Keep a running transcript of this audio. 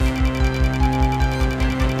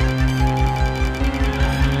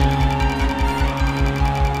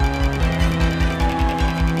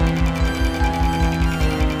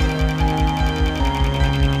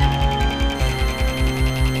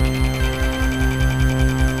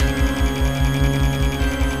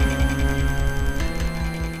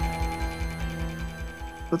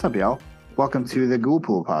What's up, y'all? Welcome to the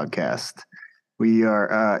Ghoulpool podcast. We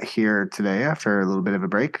are here today after a little bit of a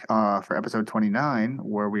break for episode 29,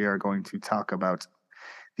 where we are going to talk about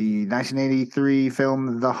the 1983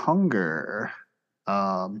 film The Hunger.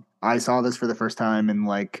 I saw this for the first time in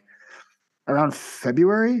around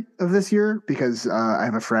February of this year because I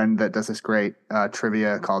have a friend that does this great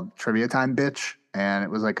trivia called Trivia Time Bitch, and it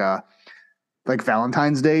was like a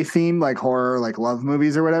Valentine's Day theme, like horror, like love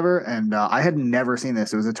movies or whatever. And I had never seen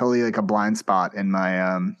this. It was a totally like a blind spot in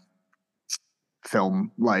my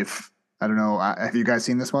film life. I don't know. Have you guys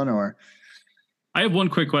seen this one or? I have one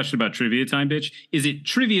quick question about Trivia Time Bitch. Is it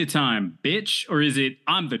Trivia Time Bitch or is it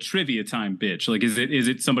I'm the Trivia Time Bitch? Like, is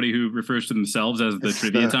it somebody who refers to themselves as the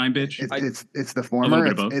Trivia Time Bitch? It's the former.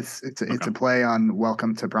 It's a play on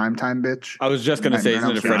Welcome to Primetime Bitch. I was just going to say,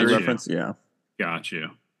 isn't it a Freddy reference? Yeah. Got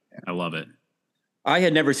you. I love it. I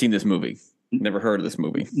had never seen this movie. Never heard of this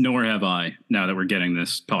movie. Nor have I, now that we're getting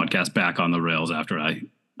this podcast back on the rails after I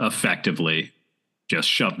effectively just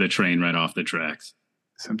shoved the train right off the tracks.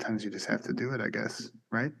 Sometimes you just have to do it, I guess,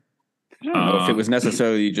 right? I don't know if it was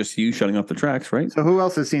necessarily just you shutting off the tracks, right? So who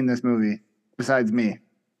else has seen this movie besides me?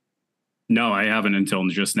 No, I haven't until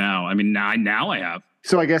just now. I mean, now I have.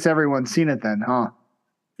 So I guess everyone's seen it then, huh?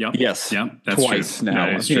 Yep. Yes. Yep. That's twice true. now.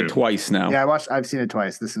 I've seen it twice now. Yeah, I've seen it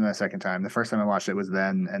twice. This is my second time. The first time I watched it was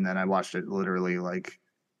then, and then I watched it literally like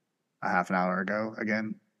a half an hour ago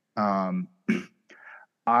again.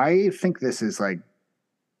 I think this is like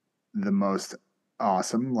the most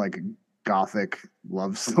awesome, like gothic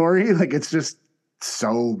love story. Like it's just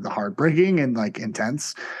so heartbreaking and like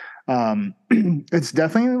intense. It's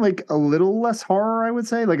definitely like a little less horror, I would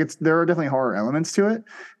say. Like there are definitely horror elements to it,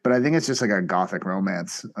 but I think it's just like a gothic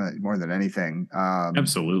romance more than anything.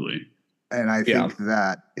 Absolutely. And I think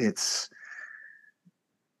that it's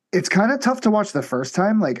kind of tough to watch the first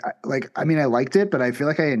time. I mean, I liked it, but I feel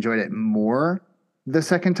like I enjoyed it more the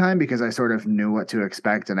second time because I sort of knew what to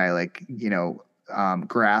expect and I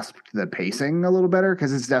grasped the pacing a little better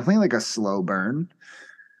because it's definitely like a slow burn.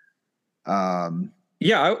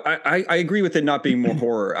 Yeah, I agree with it not being more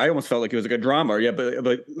horror. I almost felt like it was like a drama. Yeah, but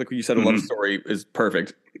like you said, a love story is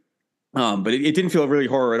perfect. But it didn't feel really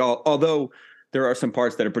horror at all. Although there are some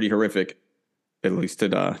parts that are pretty horrific, at least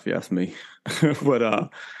if you ask me. But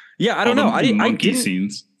yeah, I don't know. I didn't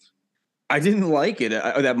scenes. I didn't like it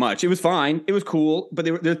that much. It was fine. It was cool. But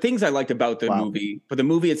there are things I liked about the movie. But the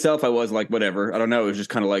movie itself, I was like, whatever. I don't know. It was just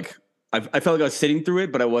kind of like I felt like I was sitting through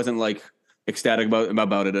it, but I wasn't like ecstatic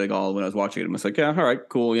about it at all when I was watching it. I was like, yeah, all right,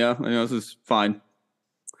 cool, yeah, this is fine.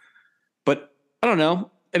 But I don't know.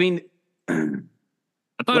 I mean, I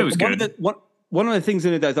thought it was good. One of the things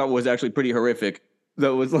in it that I thought was actually pretty horrific,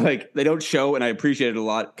 though, was like they don't show, and I appreciate it a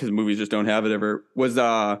lot because movies just don't have it ever. Was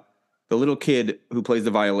the little kid who plays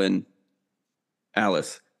the violin,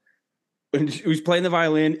 Alice, when she was playing the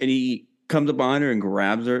violin, and he comes up on her and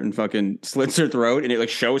grabs her and fucking slits her throat, and it like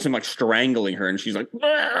shows him like strangling her, and she's like,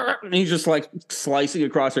 and he's just like slicing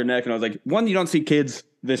across her neck. And I was like, one, you don't see kids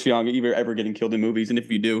this young ever getting killed in movies, and if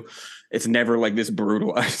you do, it's never like this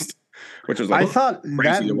brutalized, which was like I thought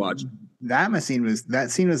crazy to watch. That scene was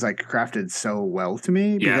like crafted so well to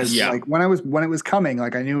me because like when it was coming,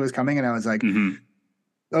 like I knew it was coming, and I was like.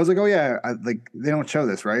 I was like, oh yeah, they don't show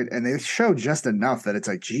this, right? And they show just enough that it's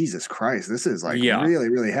like, Jesus Christ, this is like really,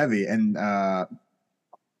 really heavy. And I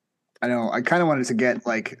know I kind of wanted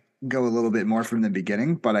to go a little bit more from the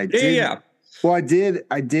beginning, but I did. Yeah. Well, I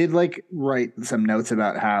did like write some notes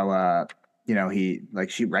about how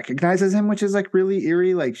she recognizes him, which is like really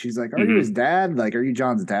eerie. Like she's like, are you his dad? Like, are you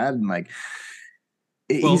John's dad? And like,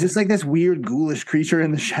 he's just like this weird ghoulish creature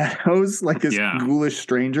in the shadows, like this ghoulish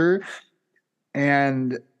stranger.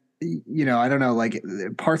 And, I don't know, like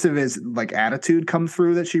parts of his like attitude come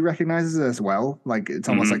through that she recognizes as well. Like it's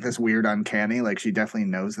almost like this weird uncanny, like she definitely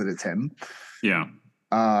knows that it's him. Yeah.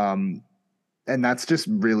 And that's just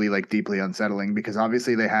really like deeply unsettling because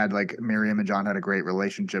obviously they had like Miriam and John had a great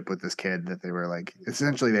relationship with this kid that they were like,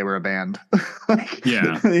 essentially they were a band.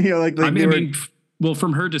 Well,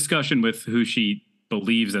 from her discussion with who she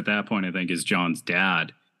believes at that point, I think is John's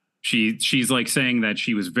dad. She's like saying that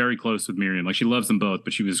she was very close with Miriam. Like she loves them both,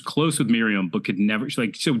 but she was close with Miriam, but could never so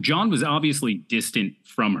John was obviously distant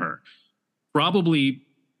from her, probably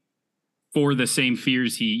for the same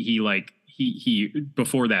fears he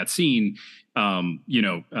before that scene, kind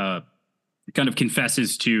of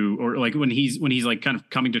confesses to, or like when he's like kind of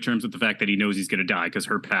coming to terms with the fact that he knows he's going to die because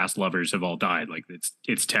her past lovers have all died. Like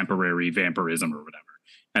it's temporary vampirism or whatever.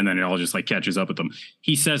 And then it all just like catches up with them.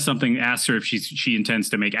 He says something, asks her if she intends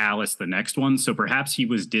to make Alice the next one. So perhaps he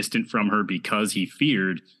was distant from her because he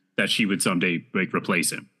feared that she would someday like replace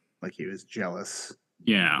him. Like he was jealous.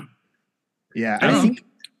 Yeah. Yeah, I I don't think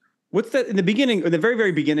What's that in the beginning, or the very,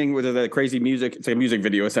 very beginning, with the crazy music? It's like a music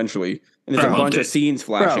video essentially, and there's I a loved bunch of it. scenes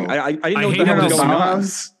flashing. Bro, I didn't I know what the hated hell you know was this. going on.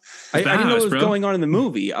 Bauhaus. I didn't know what Bauhaus, was bro. going on in the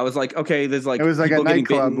movie. I was like, okay, there's like It was like a people getting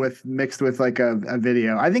nightclub bitten. with mixed with like a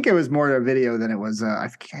video. I think it was more a video than it was. I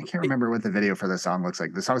can't remember what the video for the song looks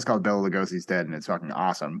like. The song's called "Bela Lugosi's Dead" and it's fucking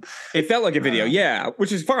awesome. It felt like a video, Uh, yeah,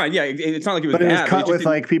 which is fine. Yeah, it's not like it was But it was bad. cut just with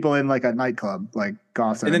didn't- like people in like a nightclub, like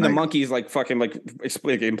goths. and then the monkey's like fucking like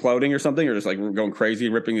imploding or something, or just like going crazy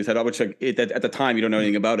and ripping his head off. Which like at the time you don't know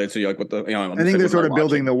anything about it, so you're like, what the? I think they're sort of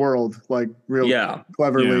building the world like real Yeah.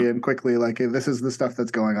 cleverly Yeah. and quickly. Like this is the stuff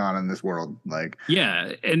that's going on in this world. Like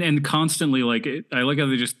Yeah, and constantly like I like how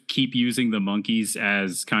they just keep using the monkeys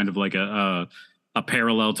as kind of like a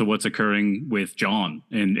parallel to what's occurring with John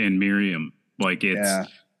and Miriam. Like it's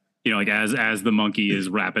Yeah. like as the monkey is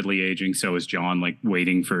rapidly aging, so is John, like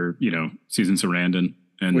waiting for Susan Sarandon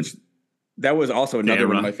and Which that was also another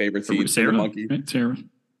one of Sarah. my favorite or scenes. Sarah, The monkey. right? Sarah.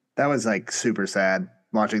 that was like super sad.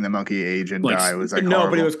 Watching the monkey age and Like, die was like No,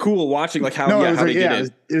 horrible. but it was cool watching like how No, it was how like, they did yeah,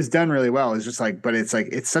 it. it was done really well. It's just like, but it's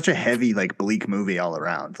such a heavy, like bleak movie all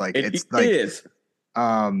around. Like it's like, it is.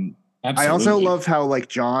 I also love how like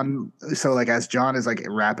John, so like as John is like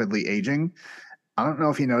rapidly aging, I don't know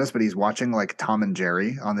if you noticed, but he's watching like Tom and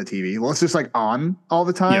Jerry on the TV. Well, it's just like on all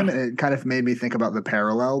the time. Yeah. And it kind of made me think about the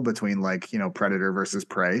parallel between like, Predator versus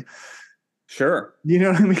Prey. Sure. You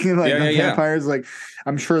know what I mean? Like Yeah, the yeah. vampires, like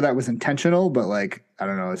I'm sure that was intentional, but like, I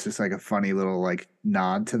don't know. It's just like a funny little like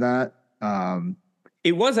nod to that.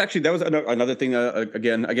 It was actually, that was another thing.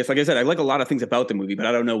 Again, I guess, like I said, I like a lot of things about the movie, but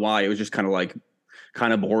I don't know why. It was just kind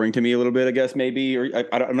of boring to me a little bit, I guess, maybe, or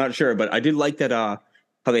I'm not sure, but I did like that, how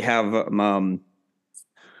they have,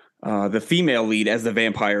 the female lead as the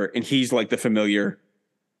vampire, and he's like the familiar.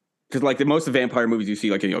 Because like the most of vampire movies you see,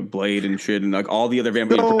 like Blade and shit, and like all the other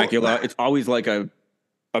vampires, So- Dracula, it's always like a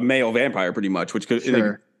male vampire, pretty much, which could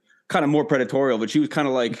Sure. kind of more predatorial. But she was kind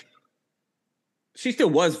of like, she still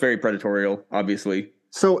was very predatorial, obviously.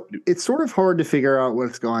 So it's sort of hard to figure out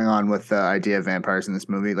what's going on with the idea of vampires in this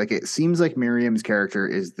movie. Like it seems like Miriam's character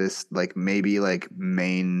is this like maybe like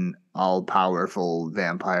main all powerful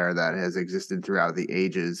vampire that has existed throughout the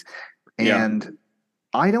ages. Yeah. And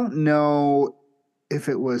I don't know if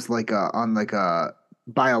it was like on like a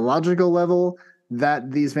biological level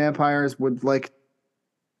that these vampires would like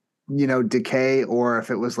decay, or if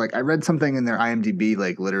it was like I read something in their IMDb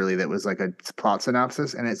like literally that was like a plot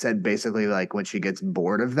synopsis, and it said basically like when she gets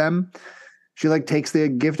bored of them, she like takes the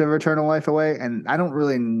gift of eternal life away. And I don't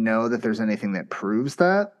really know that there's anything that proves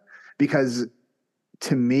that, because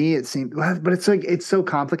to me it seems, but it's like it's so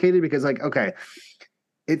complicated because like okay,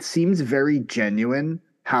 it seems very genuine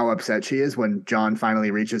how upset she is when John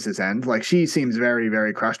finally reaches his end. Like she seems very,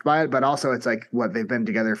 very crushed by it, but also it's like what they've been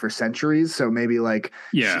together for centuries. So maybe like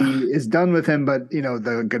Yeah. she is done with him, but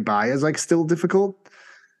the goodbye is like still difficult.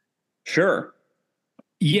 Sure.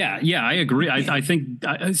 Yeah, I agree. I think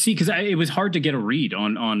see, because it was hard to get a read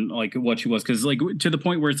on like what she was, because like to the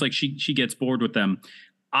point where it's like she gets bored with them.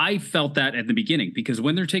 I felt that at the beginning, because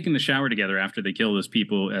when they're taking the shower together after they kill those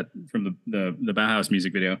people from the Bauhaus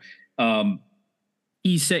music video,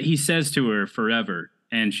 he says to her forever,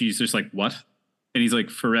 and she's just like, what? And he's like,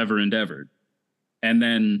 forever and ever. And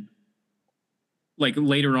then like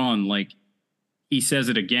later on, like he says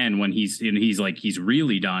it again when he's like he's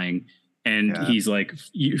really dying. And Yeah. he's like,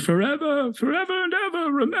 forever and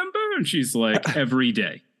ever, remember? And she's like, every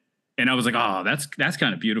day. And I was like, oh, that's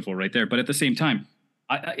kind of beautiful right there. But at the same time,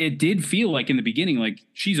 it did feel like in the beginning, like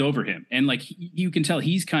she's over him. And like, you can tell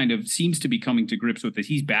he's kind of seems to be coming to grips with it.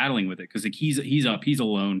 He's battling with it because like he's up, he's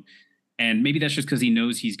alone. And maybe that's just because he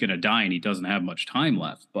knows he's going to die and he doesn't have much time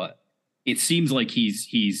left. But it seems like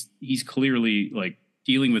he's clearly like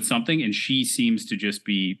dealing with something. And she seems to just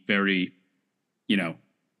be very,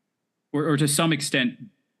 or to some extent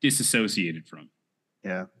disassociated from.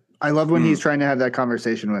 Yeah. I love when he's trying to have that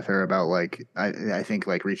conversation with her about like, I think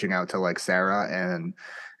like reaching out to like Sarah and,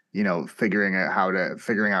 figuring out how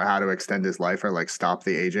to extend his life or like stop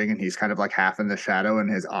the aging. And he's kind of like half in the shadow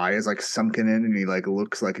and his eye is like sunken in and he like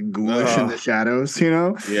looks like ghoulish in the shadows,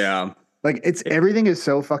 Yeah. Like everything is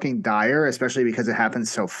so fucking dire, especially because it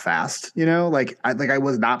happens so fast. Like I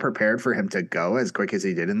was not prepared for him to go as quick as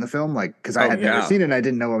he did in the film. Like because I had never seen it, and I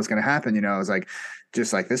didn't know what was going to happen. I was like,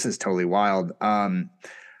 just like this is totally wild.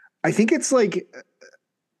 I think it's like,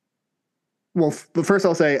 well, but first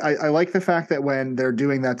I'll say I like the fact that when they're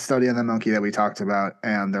doing that study on the monkey that we talked about,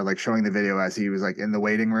 and they're like showing the video as he was like in the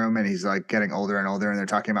waiting room, and he's like getting older and older, and they're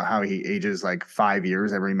talking about how he ages like 5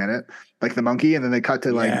 years every minute, like the monkey, and then they cut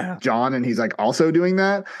to like John, and he's like also doing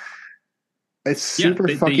that. It's super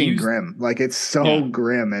they fucking used, grim. Like it's so yeah.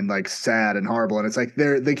 grim and like sad and horrible. And it's like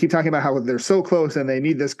they keep talking about how they're so close and they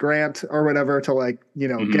need this grant or whatever to like,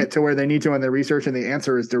 Mhm. get to where they need to in their research, and the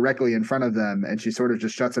answer is directly in front of them. And she sort of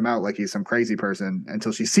just shuts him out like he's some crazy person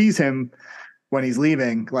until she sees him when he's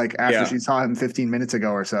leaving, like after Yeah. she saw him 15 minutes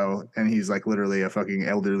ago or so, and he's like literally a fucking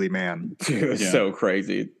elderly man. Dude, it's Yeah. so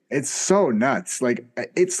crazy. It's so nuts. Like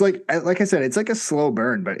it's like I said, it's like a slow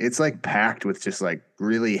burn, but it's like packed with just like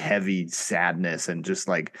really heavy sadness and just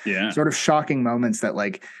like Yeah. sort of shocking moments that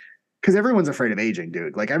like, because everyone's afraid of aging,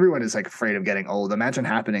 dude. Like everyone is like afraid of getting old. Imagine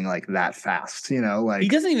happening like that fast, like He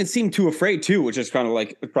doesn't even seem too afraid too, which is kind of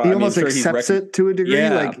like he almost accepts it to a degree.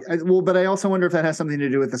 Yeah. But I also wonder if that has something to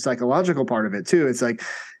do with the psychological part of it too. It's like,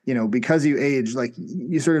 because you age, like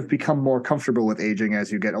you sort of become more comfortable with aging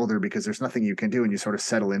as you get older because there's nothing you can do and you sort of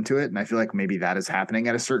settle into it. And I feel like maybe that is happening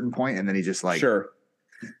at a certain point, and then he just like, Sure.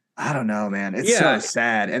 I don't know, man. It's Yeah. so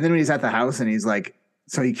sad. And then when he's at the house and he's like,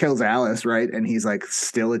 so he kills Alice, right? And he's like,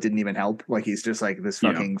 still, it didn't even help. Like he's just like this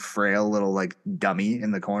Yeah. fucking frail little like dummy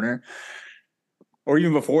in the corner. Or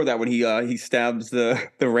even before that, when he stabs the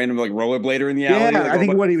random like rollerblader in the alley. Yeah, like, I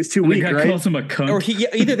think but- he was too And the weak, guy right? calls him a cunt. or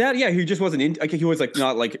either that, yeah, he just wasn't in. Like he was like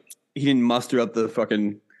not like he didn't muster up the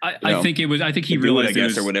fucking. I think he do it, realized I it guess,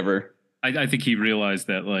 was, or whatever. I think he realized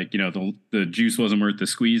that like the juice wasn't worth the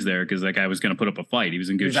squeeze there because that guy was going to put up a fight. He was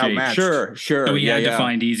in He good was shape. outmatched. Sure. So he yeah, had to yeah.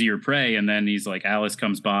 find easier prey, and then he's like, Alice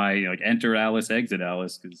comes by, like enter Alice, exit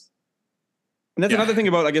Alice, because And that's Yeah. another thing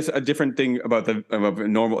about, I guess, a different thing about the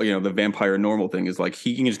normal, the vampire normal thing is like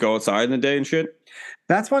he can just go outside in the day and shit.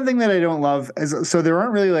 That's one thing that I don't love. So there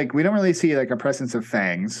aren't really like, we don't really see like a presence of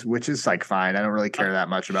fangs, which is like fine. I don't really care that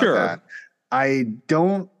much about Sure. that. I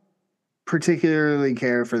don't particularly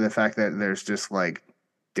care for the fact that there's just like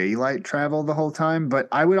daylight travel the whole time. But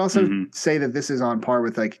I would also Mhm. say that this is on par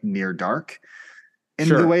with like Near Dark in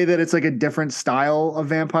Sure. the way that it's like a different style of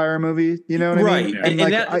vampire movie. You know what I Right. mean? Yeah. And And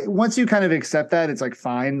like that- once you kind of accept that, it's like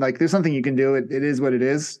fine. Like there's something you can do. It is what it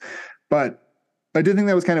is. But I did think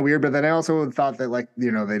that was kind of weird. But then I also thought that like, they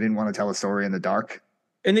didn't want to tell a story in the dark.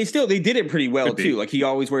 And they did it pretty well Could be. too. Like he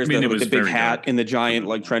always wears I mean, the, it like, was the big very hat dark. and the giant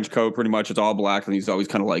like trench coat. Pretty much, it's all black, and he's always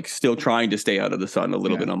kind of like still trying to stay out of the sun a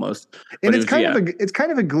little Yeah. bit almost. And But it's it kind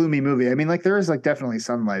was- of a gloomy movie. I mean, like there is like definitely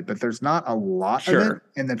sunlight, but there's not a lot of it. Sure.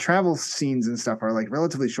 And the travel scenes and stuff are like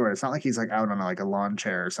relatively short. It's not like he's like out on like a lawn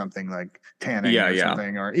chair or something, like tanning Yeah, or yeah.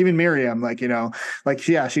 something. Or even Miriam, like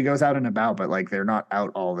she goes out and about, but like they're not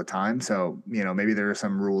out all the time. So maybe there are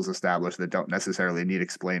some rules established that don't necessarily need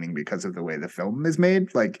explaining because of the way the film is made.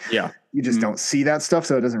 Like Yeah. you just Mhm. don't see that stuff,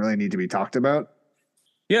 so it doesn't really need to be talked about.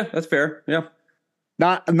 Yeah, that's fair. Yeah.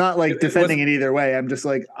 I'm not like It defending was- it either way. I'm just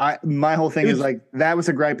like my whole thing It is was- like that was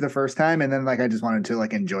a gripe the first time, and then like I just wanted to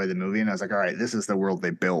like enjoy the movie, and I was like, all right, this is the world they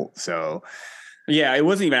built. So Yeah, it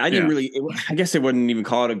wasn't even. I didn't Yeah. really. I guess I wouldn't even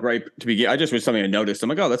call it a gripe to begin. I just was something I noticed. I'm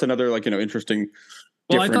like, oh, that's another like interesting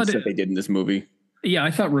Well, I difference thought that they did in this movie. Yeah,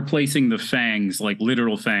 I thought replacing the fangs, like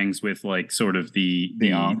literal fangs, with like sort of the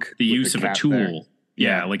Ankh the with use the of a cap tool. there.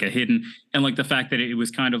 Yeah, Yeah. like a hidden, and like the fact that it was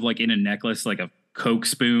kind of like in a necklace, like a Coke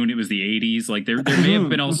spoon. It was the 80s. Like there may have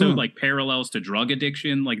been also Mhm. like parallels to drug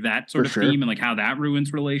addiction, like that sort For of sure. theme, and like how that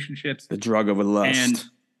ruins relationships. The drug of lust.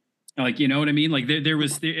 And like, you know what I mean? Like there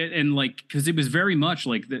was, and like, because it was very much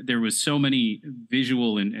like there was so many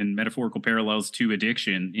visual and metaphorical parallels to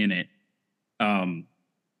addiction in it,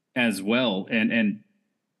 as well.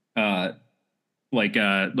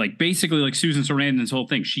 Like basically like Susan Sarandon's whole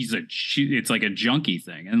thing. It's like a junkie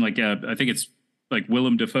thing, and like I think it's like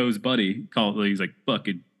Willem Dafoe's buddy he's like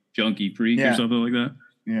fucking junkie freak Yeah. or something like that.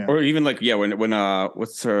 yeah, Or even like when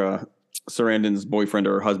what's her Sarandon's boyfriend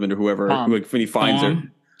or husband or whoever Tom. when he finds her.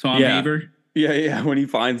 Tom Yeah. Haver. Yeah, when he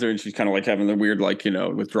finds her and she's kind of like having the weird like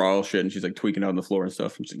withdrawal shit, and she's like tweaking out on the floor and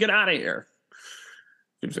stuff. And she's like, get out of here.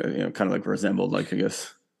 It was, kind of like resembled like I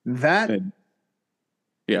guess. that.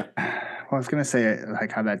 Yeah. Well, I was gonna say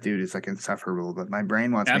like how that dude is like insufferable, but my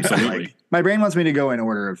brain wants me Absolutely. to my brain wants me to go in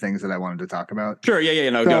order of things that I wanted to talk about. Sure. Yeah.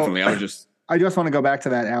 No, So- definitely. I was just. I just want to go back to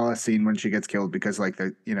that Alice scene when she gets killed because like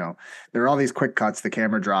there are all these quick cuts. The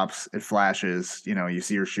camera drops, it flashes. You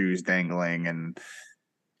see her shoes dangling, and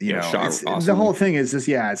shot it's, the awesomely. whole thing is just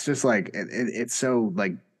it's just like it's so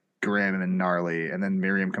like grim and gnarly. And then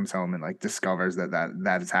Miriam comes home and like discovers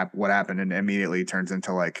that is what happened, and immediately turns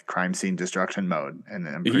into like crime scene destruction mode. And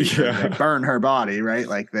then I'm pretty sure Yeah. they burn her body, right?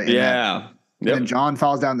 Like Yeah. And then Yep. John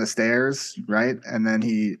falls down the stairs, right? And then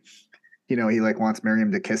he like wants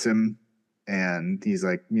Miriam to kiss him, and he's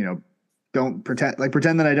like, don't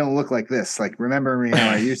pretend that I don't look like this. Like, remember me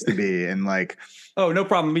how I used to be. And like, Oh, no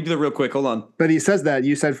problem. Let me do that real quick. Hold on. but he says that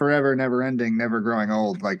you said forever, never ending, never growing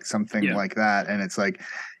old, like something Yeah. like that. And it's like,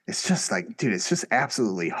 it's just like, dude, it's just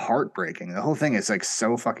absolutely heartbreaking. The whole thing is like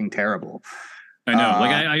so fucking terrible. I know.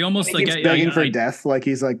 Like I almost He like keeps begging for death. Like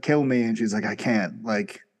he's like, kill me, and she's like, I can't.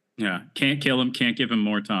 Like, yeah, can't kill him, can't give him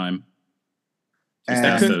more time. Just And-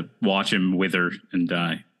 has to watch him wither and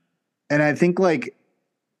die. and I think like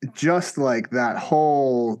just like that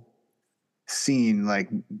whole scene, like,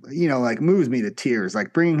 you know, like moves me to tears.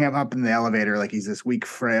 Like bringing him up in the elevator, like he's this weak,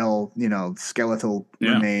 frail, you know, skeletal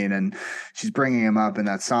Yeah. remain, and she's bringing him up, and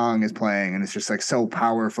that song is playing, and it's just like so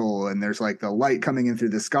powerful. And there's like the light coming in through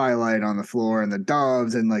the skylight on the floor, and the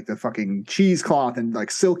doves, and like the fucking cheesecloth, and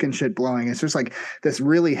like silk and shit blowing. It's just like this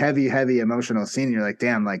really heavy, heavy emotional scene. And you're like,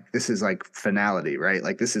 damn, like this is like finality, right?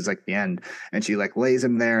 Like this is like the end. And she like lays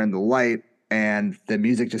him there in the light, and the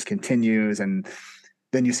music just continues, and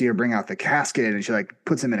then you see her bring out the casket, and she like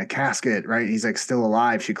puts him in a casket, right? He's like still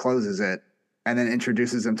alive. She closes it and then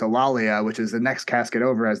introduces him to Lalia, which is the next casket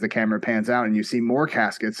over as the camera pans out, and you see more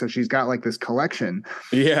caskets. So she's got like this collection.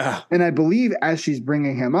 Yeah. And I believe as she's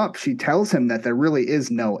bringing him up, she tells him that there really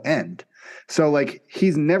is no end. So like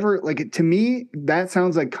he's never, like, to me that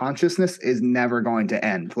sounds like consciousness is never going to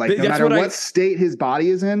end. Like no That's matter what what state his body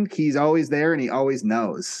is in, he's always there, and he always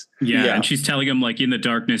knows. Yeah, Yeah. and she's telling him like in the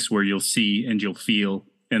darkness where you'll see and you'll feel,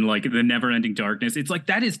 and like the never-ending darkness. It's like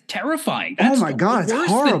that is terrifying. That's Oh my God, it's worse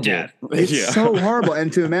horrible. than death. It's Yeah. so horrible.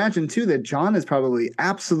 And to imagine too that John is probably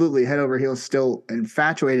absolutely head over heels still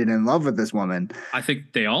infatuated in love with this woman. I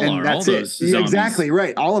think they all And are. All that's those it. Yeah, zombies. exactly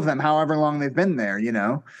right. All of them, however long they've been there, you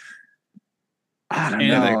know. I don't And-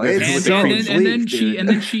 know. It's and- so and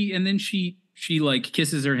then bleak, she like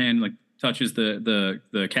kisses her hand, like touches the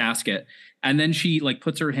casket, and then she like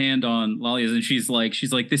puts her hand on Lalia's, and she's like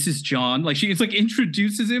this is John. Like it's like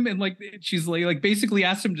introduces him, and like she's like basically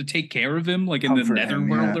asks him to take care of him, like in Comfort the him,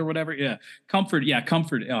 netherworld yeah. or whatever. Yeah, comfort. Yeah,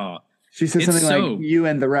 comfort. She says it's something so- like you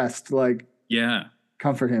and the rest, like Yeah.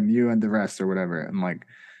 comfort him, you and the rest, or whatever. I'm like,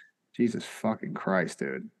 Jesus fucking Christ,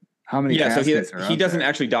 dude. How many Yeah. So caskets are he out doesn't there?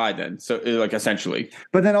 actually die then. So like essentially.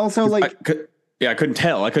 But then also like I couldn't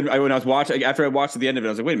tell. When I was watching, after I watched the end of it,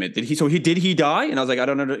 I was like, wait a minute, did he die? And I was like, I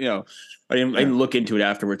don't know, you know, I didn't look into it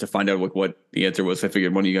afterwards to find out what the answer was. I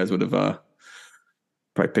figured one of you guys would have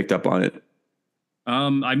probably picked up on it.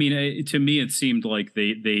 I mean, to me, it seemed like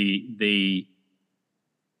they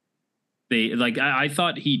like I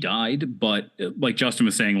thought he died, but like Justin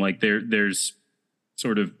was saying, like there's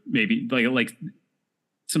sort of maybe like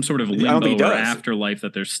some sort of don't think limbo he or does. afterlife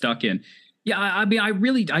that they're stuck in. Yeah, I mean,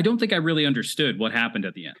 I don't think I really understood what happened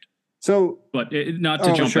at the end. so But not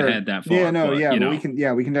to jump sure. ahead that far. Yeah, no, but, yeah, you but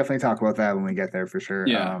know. we can definitely talk about that when we get there for sure.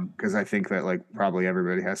 Yeah. Because I think that like probably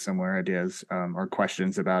everybody has similar ideas or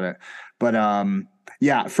questions about it. But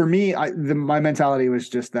yeah, for me, my mentality was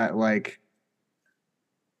just that like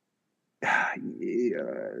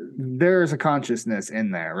there's a consciousness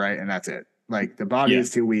in there, right? And that's it. Like the body Yeah.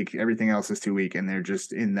 is too weak, everything else is too weak, and they're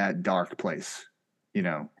just in that dark place, you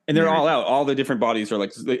know. And they're all out. All the different bodies are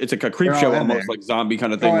like, it's like a creep They're all show, in almost there. like zombie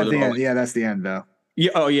kind of thing. Oh, where at the they're all end. like, Yeah, that's the end though.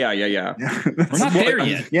 yeah. Oh yeah. We're not there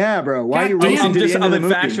yet. Yeah, bro. Why are you God damn, racing I'm to the end of the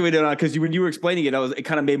movie? infatuated on it because when you were explaining it, it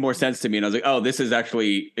kind of made more sense to me, and I was like, oh, this is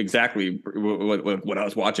actually exactly what I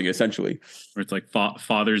was watching essentially. Where it's like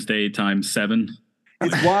Father's Day times 7.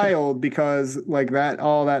 It's wild because like that,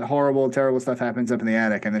 all that horrible, terrible stuff happens up in the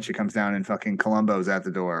attic, and then she comes down and fucking Columbo's at the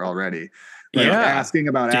door already. Like, Yeah. asking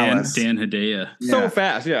about Alice. Dan Hedaya. So Yeah.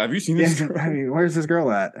 fast. Yeah. Have you seen Yeah, this? I mean, where's this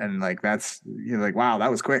girl at? And like that's you're like, wow, that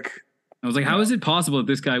was quick. I was like, how is it possible that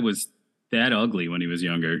this guy was that ugly when he was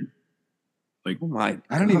younger? Oh my!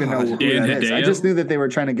 I don't even know who Dan that is. I Hedaya? just knew that they were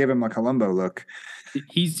trying to give him a Columbo look.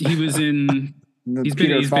 He was in The he's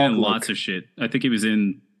Peter been Falk in look. lots of shit. I think he was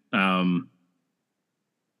in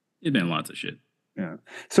he's been in lots of shit.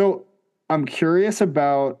 So I'm curious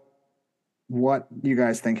about what you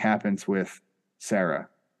guys think happens with Sarah.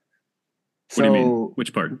 What do you mean?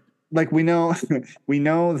 Which part? Like we know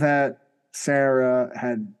that Sarah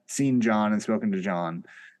had seen John and spoken to John.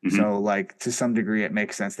 Mhm. So like to some degree it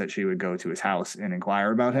makes sense that she would go to his house and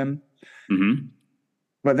inquire about him. Mm-hmm.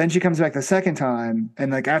 But then she comes back the second time,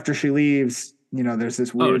 and like after she leaves, you know, there's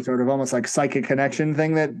this weird sort of almost like psychic connection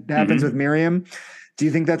thing that happens Mhm. with Miriam. Do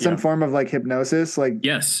you think that's some Yeah. form of like hypnosis? Like,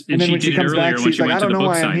 Yes. and then she when she did it comes earlier back, when she's she like, went I to don't the know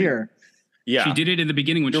book why I'm signing. here. Yeah. She did it in the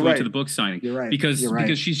beginning when You're she went right. to the book signing. You're right. Because You're right.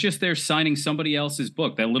 because she's just there signing somebody else's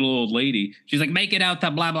book, that little old lady. She's like, make it out to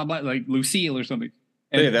blah blah blah, like Lucille or something.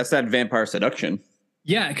 And Yeah, that's that vampire seduction.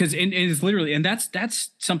 yeah, because it's literally, and that's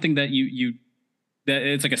something that you that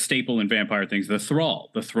it's like a staple in vampire things. The thrall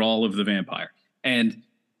of the vampire, and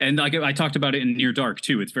like I talked about it in Near Dark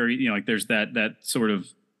too. It's very, you know, like there's that sort of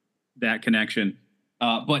that connection.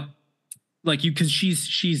 But like you, because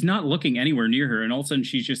she's not looking anywhere near her, and all of a sudden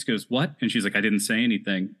she just goes, "What?" And she's like, "I didn't say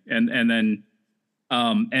anything." And then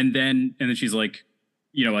she's like,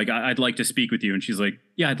 like I'd like to speak with you, and she's like,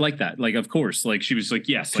 "Yeah, I'd like that." Like, of course. Like she was like,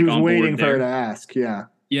 "Yes." She like was on waiting board for her there. to ask. Yeah.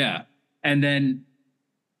 Yeah, and then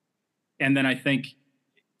I think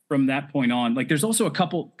from that point on, like there's also a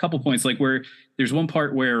couple points, like where there's one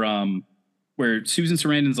part where Susan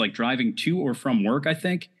Sarandon's like driving to or from work, I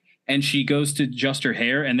think, and she goes to adjust her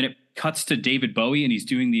hair, and then it cuts to David Bowie, and he's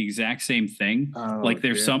doing the exact same thing. Oh, like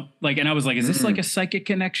there's some like, and I was like, is this like a psychic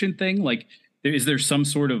connection thing? Like, is there some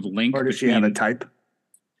sort of link? Or does she have a type?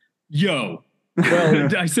 Yo.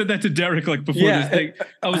 Well, I said that to Derek like before this thing.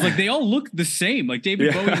 I was like, they all look the same. Like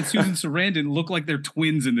David Bowie and Susan Sarandon look like they're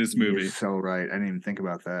twins in this movie. You're so right. I didn't even think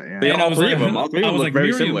about that. Yeah. They And all three of them look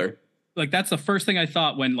very similar. Like that's the first thing I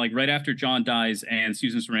thought when, like, right after John dies and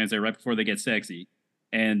Susan Sarandon's there, right before they get sexy,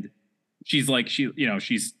 and she's like,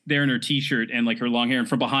 she's there in her t-shirt and like her long hair, and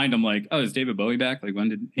from behind I'm like, oh, is David Bowie back? Like when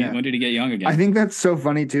did he get young again? I think that's so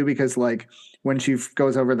funny too, because like when she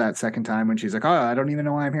goes over that second time, when she's like, oh, I don't even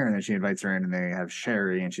know why I'm here, and then she invites her in and they have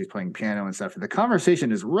sherry and she's playing piano and stuff, and the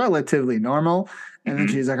conversation is relatively normal, and then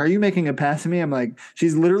she's like, are you making a pass at me? I'm like,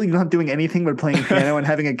 she's literally not doing anything but playing piano and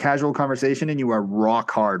having a casual conversation, and you are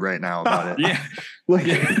rock hard right now about it. Yeah. Like,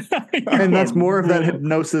 and that's more of that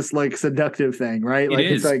hypnosis, like seductive thing, right? Like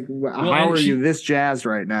is. It's like, how are you this jazzed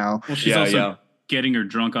right now? Well, she's also getting her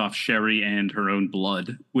drunk off sherry and her own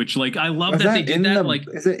blood, which, like, I love that they did that. Like,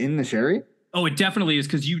 is it in the sherry? Oh, it definitely is,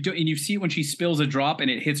 because you see it when she spills a drop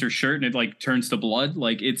and it hits her shirt and it like turns to blood.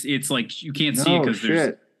 Like it's like you can't see it because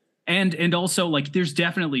there's and also like there's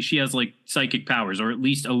definitely, she has like psychic powers, or at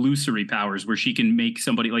least illusory powers, where she can make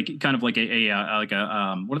somebody like kind of like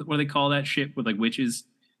what do they call that shit with like witches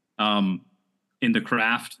in the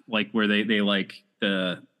craft, like where they like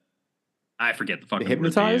I forget the fucking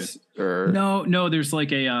hypnotize or no there's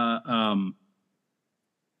like a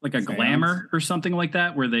glamour or something like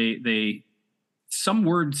that, where they some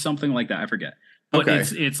word, something like that, I forget. But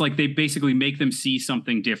it's like they basically make them see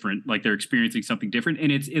something different, like they're experiencing something different.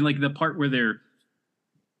 And it's in like the part where they're,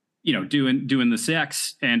 doing the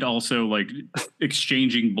sex and also like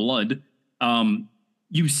exchanging blood.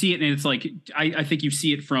 You see it, and it's like I think you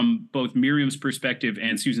see it from both Miriam's perspective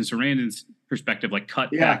and Susan Sarandon's perspective, like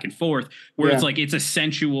cut back and forth, where it's like it's a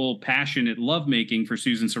sensual, passionate lovemaking for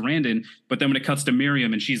Susan Sarandon, but then when it cuts to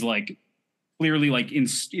Miriam and she's like clearly like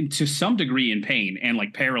to some degree in pain and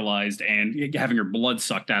like paralyzed and having her blood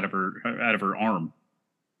sucked out of her arm.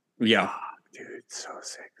 Yeah, dude, it's so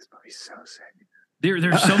sick. This movie's so sick.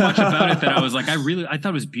 There's so much about it that I was like, I thought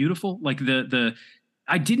it was beautiful. Like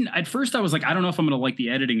at first I was like, I don't know if I'm gonna like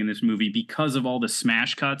the editing in this movie because of all the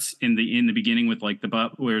smash cuts in the beginning with like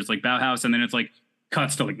where it's like Bauhaus, and then it's like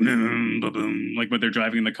cuts to like boom, like when they're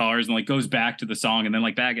driving in the cars, and like goes back to the song and then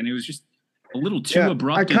like back, and it was just a little too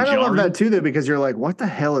abrupt. I kind of love that too, though, because you're like, what the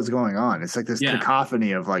hell is going on? It's like this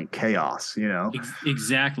cacophony of like chaos,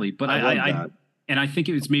 Exactly. But I think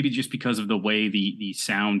it was maybe just because of the way the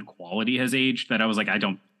sound quality has aged that I was like,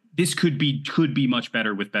 this could be much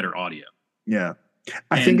better with better audio. Yeah.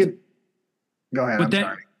 I think it. Go ahead.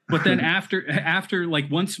 Sorry. But then after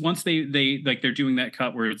like once they like they're doing that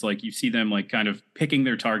cut where it's like you see them like kind of picking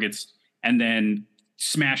their targets, and then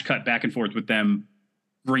smash cut back and forth with them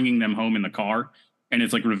bringing them home in the car, and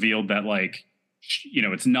it's like revealed that like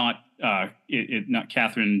it's not not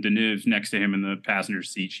Catherine Deneuve next to him in the passenger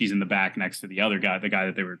seat. She's in the back next to the other guy, the guy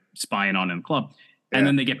that they were spying on in the club. And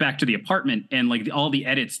then they get back to the apartment, and like all the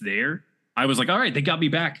edits there, I was like, all right, they got me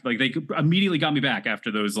back. Like they immediately got me back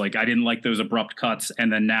after those. Like I didn't like those abrupt cuts,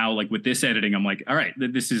 and then now like with this editing, I'm like, all right,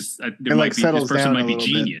 this is this person might be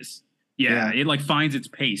genius. Yeah, it like finds its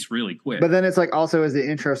pace really quick. But then it's like also as the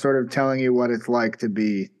intro sort of telling you what it's like to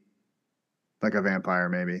be like a vampire,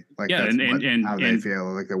 maybe. Like that's how they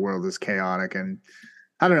feel. Like the world is chaotic, and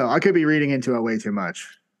I don't know. I could be reading into it way too much,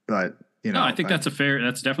 but no, I think that's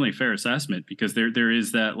definitely a fair assessment, because there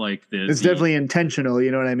is that like it's definitely intentional.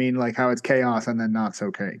 You know what I mean? Like how it's chaos and then not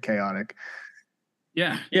so chaotic.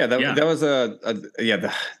 Yeah. That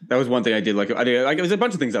was one thing I did like. It was a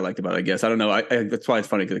bunch of things I liked about it, I guess. I don't know. That's why it's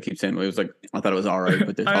funny, because I keep saying it was like I thought it was all right,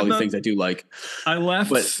 but there's all these things I do like. I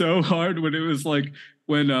laughed so hard when it was like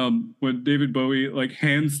when David Bowie like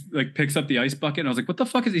picks up the ice bucket, and I was like, what the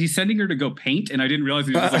fuck is it? He's sending her to go paint, and I didn't realize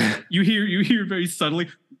he was like you hear very subtly,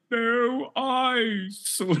 no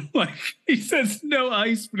ice. Like he says no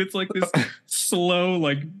ice, but it's like this slow,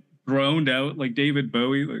 like droned out like David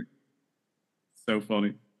Bowie, like. So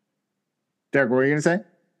funny. Derek, what were you gonna say?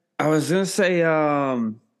 I was gonna say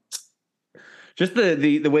just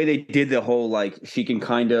the way they did the whole like she can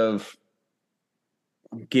kind of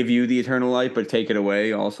give you the eternal life, but take it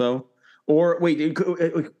away also. Or wait,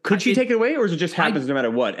 could she take it away, or is it just happens no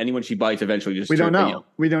matter what? Anyone she bites eventually just. We don't know.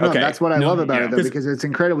 We don't know. Okay. That's what I love about yeah. it, though, because it's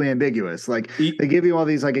incredibly ambiguous. Like they give you all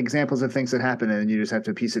these like examples of things that happen, and you just have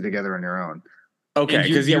to piece it together on your own. Okay,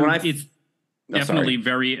 because it's definitely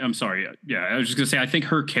very. I'm sorry. Yeah, I was just gonna say. I think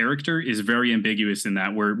her character is very ambiguous in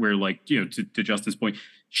that where like to Justin's point,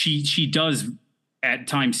 she does at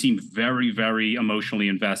times seem very very emotionally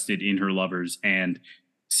invested in her lovers and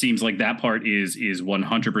seems like that part is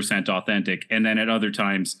 100% authentic, and then at other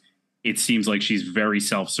times it seems like she's very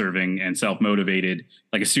self-serving and self-motivated.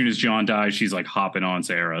 Like as soon as John dies, she's like hopping on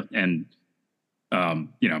Sarah, and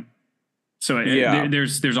so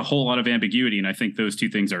there's a whole lot of ambiguity, and I think those two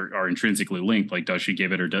things are intrinsically linked. Like, does she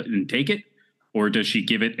give it or doesn't take it, or does she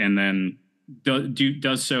give it and then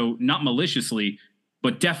does so not maliciously,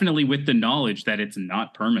 but definitely with the knowledge that it's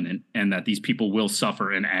not permanent and that these people will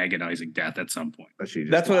suffer an agonizing death at some point.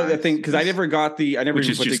 That's what I think, because I never which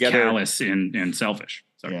is put just together callous and selfish.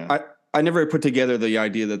 Sorry. Yeah. I never put together the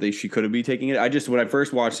idea that she could be taking it. I just, when I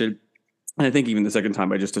first watched it, and I think even the second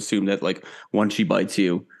time, I just assumed that like once she bites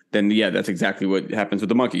you, then that's exactly what happens with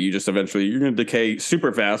the monkey. You just eventually you're going to decay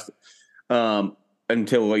super fast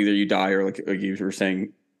until either you die or like you were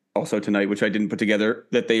saying also tonight, which I didn't put together,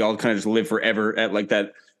 that they all kind of just live forever at like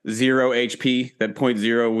that 0 HP, that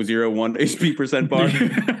 0.001 HP percent bar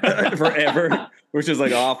forever, which is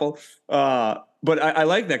like awful. But I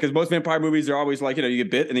like that, because most vampire movies are always like, you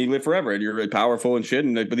get bit and then you live forever and you're really powerful and shit.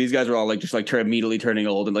 But these guys are all like just like immediately turning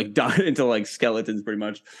old and like die into like skeletons pretty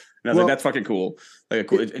much. And I was like, that's fucking cool.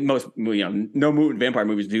 Like most no vampire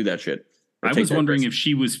movies do that shit. I was wondering if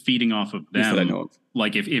she was feeding off of them.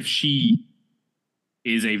 Like if she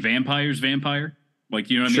is a vampire's vampire, like,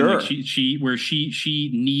 you know what I mean? Like she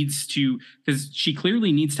needs to, because she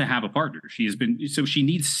clearly needs to have a partner. So she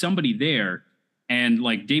needs somebody there. And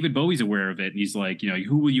like David Bowie's aware of it. And he's like,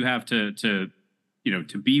 who will you have to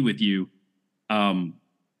be with you?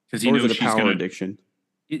 Because he knows she's power addiction.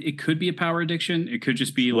 It could be a power addiction. It could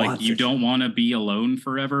just be like you don't want to be alone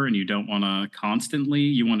forever, and you don't want to constantly.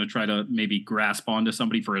 You want to try to maybe grasp onto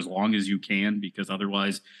somebody for as long as you can, because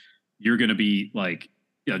otherwise you're going to be like,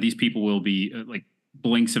 these people will be like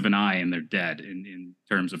blinks of an eye and they're dead in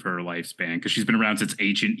terms of her lifespan, because she's been around since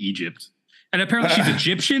ancient Egypt. And apparently she's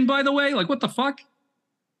Egyptian, by the way. Like, what the fuck?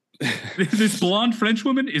 This blonde French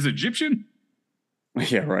woman is Egyptian?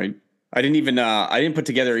 Yeah, right. I didn't put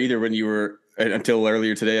together either when you were, until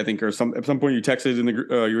earlier today, I think, or at some point you texted in the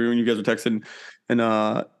when you guys were texting,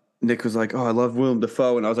 and Nick was like, "Oh, I love Willem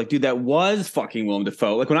Dafoe," and I was like, "Dude, that was fucking Willem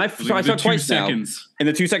Dafoe." Like when I saw it twice now, in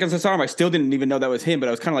the 2 seconds I saw him, I still didn't even know that was him, but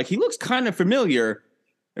I was kind of like, he looks kind of familiar.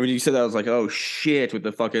 And when you said that, I was like, "Oh shit!" With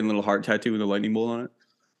the fucking little heart tattoo with the lightning bolt on it.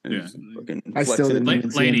 Yeah. I still didn't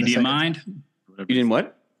even see him. Lady, do you mind? You didn't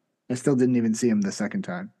what? I still didn't even see him the second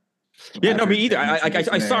time. Yeah, no, me either.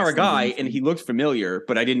 I saw a guy and he looked familiar,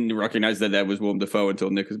 but I didn't recognize that was Willem Dafoe until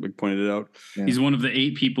Nick pointed it out. Yeah. He's one of the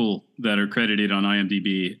 8 people that are credited on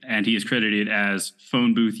IMDb, and he is credited as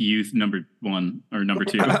Phone Booth Youth number 1 or number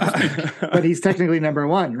 2. But he's technically number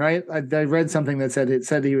 1, right? I read something that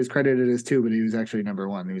said he was credited as 2, but he was actually number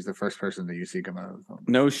 1. He was the first person that you see come out of the phone.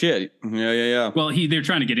 No shit. Yeah. Well, they're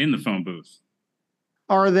trying to get in the phone booth.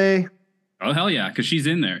 Are they? Oh hell yeah, because she's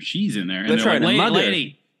in there. She's in there. And that's right.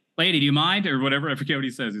 Like, lady, do you mind, or whatever? I forget what he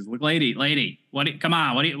says. He's like, lady, come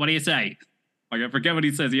on, what do you say? Like, I forget what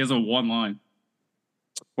he says. He has a one line.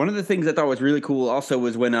 One of the things I thought was really cool also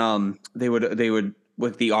was when they would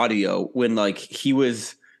with the audio, when like he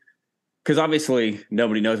was, because obviously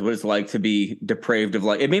nobody knows what it's like to be depraved of,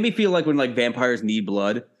 like, it made me feel like when like vampires need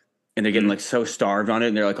blood and they're getting like so starved on it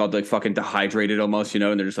and they're like all like fucking dehydrated almost,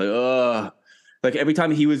 and they're just like, ugh. Like every time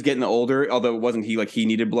he was getting older, although it wasn't he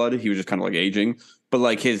needed blood, he was just kind of like aging. But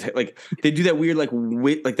like they do that weird like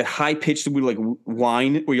the high pitched like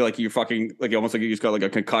whine where you're fucking like almost like you just got like a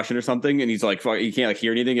concussion or something, and he's like he can't like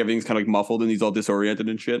hear anything. Everything's kind of like muffled and he's all disoriented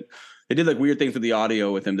and shit. They did like weird things with the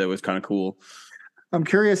audio with him that was kind of cool. I'm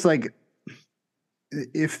curious, like,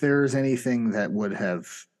 if there's anything that would have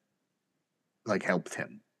like helped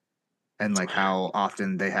him, and like how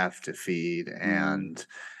often they have to feed, and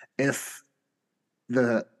if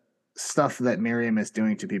the stuff that Miriam is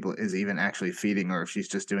doing to people is even actually feeding, or if she's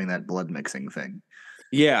just doing that blood mixing thing.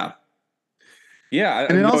 Yeah.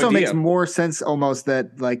 And it also makes more sense almost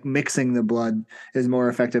that like mixing the blood is more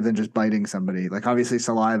effective than just biting somebody. Like obviously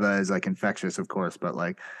saliva is like infectious, of course, but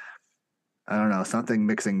like, I don't know, something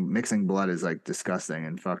mixing blood is like disgusting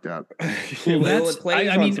and fucked up. Well,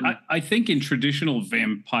 I think in traditional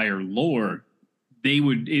vampire lore, they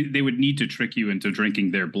would need to trick you into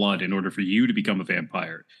drinking their blood in order for you to become a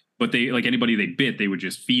vampire. but they like anybody they bit, they would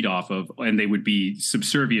just feed off of, and they would be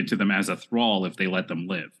subservient to them as a thrall if they let them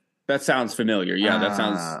live. That sounds familiar. Yeah, that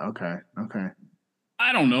sounds. Okay.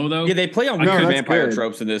 I don't know though. Yeah, they play on No, weird that's vampire good.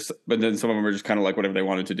 tropes in this, but then some of them are just kind of like whatever they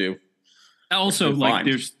wanted to do. Also, They're like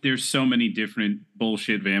fine. there's so many different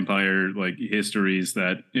bullshit vampire like histories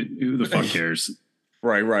that who the fuck cares?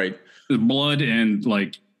 Right. Blood and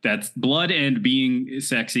like that's blood and being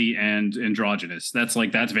sexy and androgynous. That's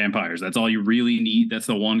vampires. That's all you really need. That's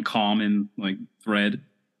the one common like thread.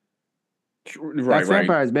 Right. That's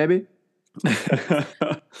vampires, baby.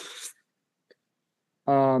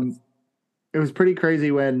 It was pretty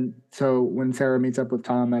crazy when Sarah meets up with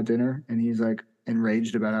Tom at dinner and he's like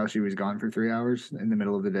enraged about how she was gone for 3 hours in the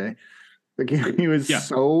middle of the day. Like he was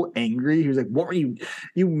so angry. He was like, "What were you?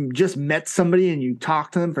 You just met somebody and you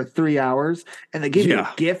talked to them for 3 hours and they gave you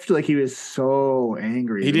a gift." Like he was so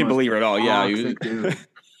angry. He didn't believe her at all. Yeah, he was. Dude.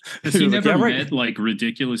 Has he was never like, met like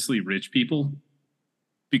ridiculously rich people?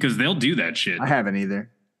 Because they'll do that shit. I haven't either,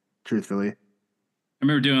 truthfully. I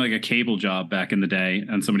remember doing like a cable job back in the day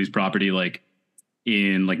on somebody's property, like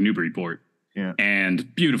in like Newburyport. Yeah.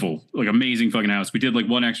 And beautiful, like amazing fucking house. We did like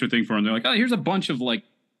one extra thing for them. They're like, "Oh, here's a bunch of like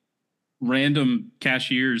random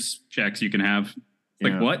cashier's checks you can have."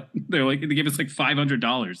 Like, what? They're like, they gave us like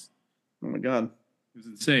 $500. Oh my god, it was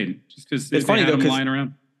insane. Just because it's funny though, because lying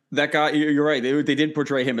around. That guy, you're right. They did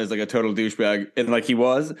portray him as like a total douchebag, and like he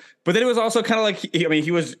was. But then it was also kind of like,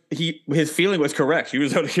 his feeling was correct. He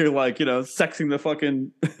was out here like, sexing the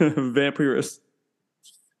fucking vampirist.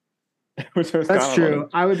 That's true.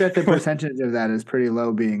 I would bet the percentage of that is pretty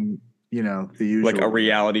low, being the usual, like a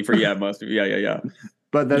reality for must be. Yeah.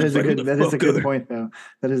 But that is a good point though.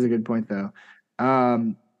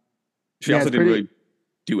 She also didn't really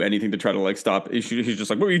do anything to try to like stop. He's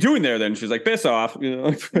just like, "What are you doing there?" Then she's like, "Piss off."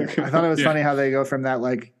 I thought it was funny how they go from that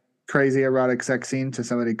like crazy erotic sex scene to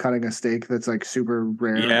somebody cutting a steak that's like super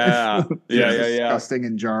rare. Yeah. Disgusting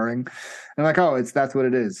and jarring. And like, that's what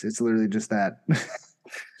it is. It's literally just that.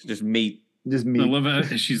 Just meat. Just meat. I love how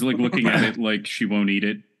she's like looking at it like she won't eat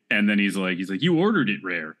it. And then he's like, "You ordered it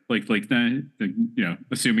rare."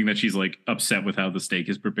 Assuming that she's like upset with how the steak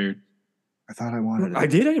is prepared. I thought I wanted it. I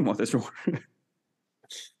didn't want this.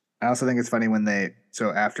 I also think it's funny when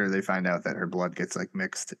after they find out that her blood gets like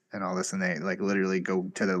mixed and all this, and they like literally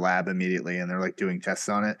go to the lab immediately and they're like doing tests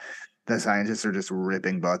on it. The scientists are just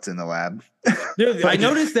ripping butts in the lab. Dude, I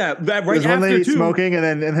noticed that right after one lady too. smoking,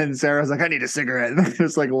 and then Sarah's like, "I need a cigarette," and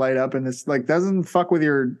just like light up, and this like doesn't fuck with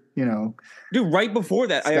your, Dude, right before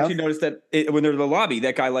that, stuff. I actually noticed that when they're in the lobby,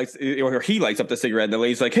 that guy he lights up the cigarette, and the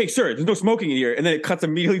lady's like, "Hey, sir, there's no smoking in here," and then it cuts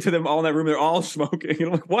immediately to them all in that room. They're all smoking. And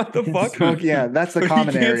I'm like, "What the fuck?" That's the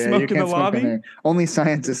common area. Smoke you can't in the smoke lobby. in there. Only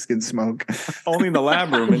scientists can smoke. Only in the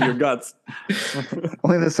lab room in your guts.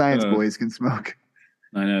 Only the science boys can smoke.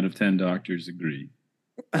 9 out of 10 doctors agree.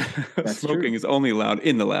 Smoking is only allowed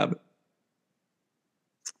in the lab.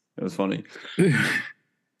 It was funny.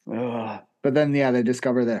 But then, they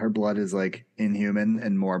discover that her blood is like inhuman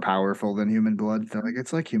and more powerful than human blood. They're like,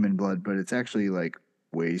 it's like human blood, but it's actually like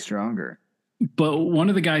way stronger. But one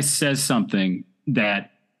of the guys says something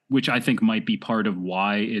which I think might be part of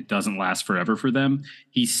why it doesn't last forever for them.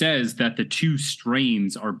 He says that the two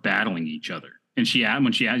strains are battling each other. And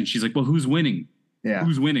she's like, "Well, who's winning? Yeah.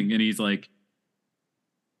 Who's winning?" And he's like,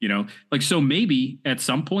 so maybe at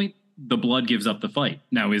some point the blood gives up the fight.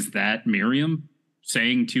 Now, is that Miriam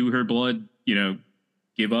saying to her blood,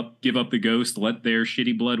 give up the ghost, let their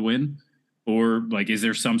shitty blood win? Or like, is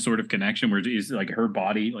there some sort of connection where is like her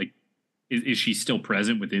body, like, is she still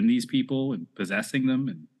present within these people and possessing them?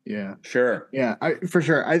 And yeah, sure. Yeah, for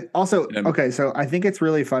sure. I also, okay. So I think it's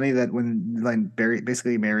really funny that when like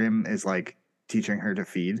basically Miriam is like teaching her to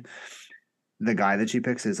feed, the guy that she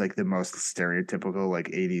picks is like the most stereotypical like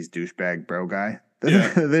 80s douchebag bro guy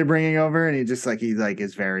that they're bringing over, and he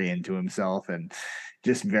is very into himself and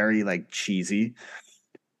just very like cheesy.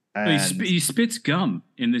 And he spits gum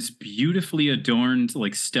in this beautifully adorned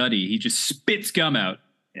like study. He just spits gum out,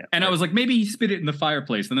 and I was like, maybe he spit it in the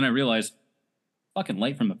fireplace, and then I realized fucking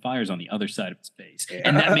light from the fire's on the other side of his face,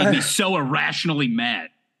 and that made me so irrationally mad.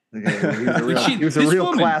 He was a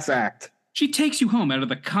real class act. She takes you home out of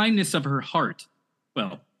the kindness of her heart.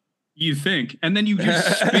 Well, you think, and then you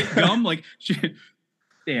just spit gum like,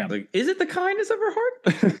 damn. Like, is it the kindness of her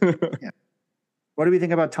heart? Yeah. What do we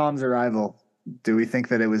think about Tom's arrival? Do we think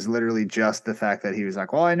that it was literally just the fact that he was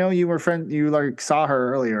like, "Well, I know you were you like saw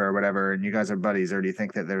her earlier or whatever, and you guys are buddies," or do you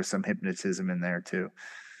think that there's some hypnotism in there too?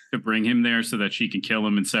 To bring him there so that she can kill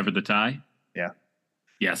him and sever the tie? Yeah.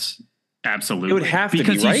 Yes. Absolutely. It would have to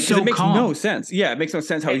because be, right? He's so it makes calm. no sense. Yeah, it makes no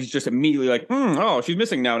sense how he's just immediately like, "Oh, she's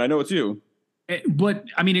missing now, and I know it's you." But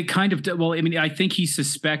I mean, it kind of, well, I mean, I think he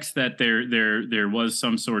suspects that there was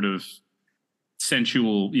some sort of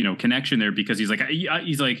sensual, connection there, because he's like, he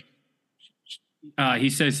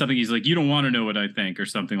says something. He's like, you don't want to know what I think, or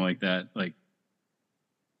something like that. Like,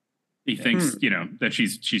 he thinks, that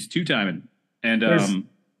she's two-timing. And,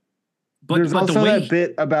 there's also that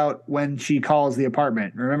bit about when she calls the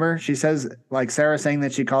apartment. Remember, she says, like, Sarah saying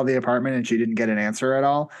that she called the apartment and she didn't get an answer at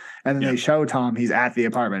all. And then they show Tom, he's at the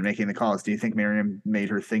apartment making the calls. Do you think Miriam made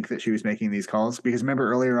her think that she was making these calls? Because remember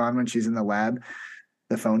earlier on when she's in the lab,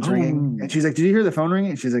 the phone's ringing, and she's like, "Did you hear the phone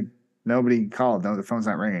ringing?" And she's like, "Nobody called. No, the phone's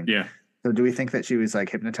not ringing." Yeah. So do we think that she was like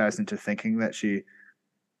hypnotized into thinking that she,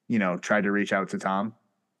 tried to reach out to Tom?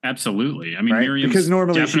 Absolutely. I mean, right? Miriam, because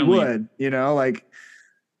normally she would, like.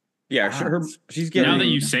 Yeah, she's getting. Now that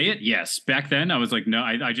you say it, yes. Back then, I was like, no.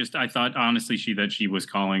 I thought honestly, that she was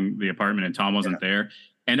calling the apartment and Tom wasn't there.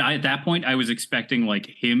 And at that point, I was expecting like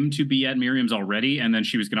him to be at Miriam's already, and then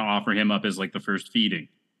she was going to offer him up as like the first feeding.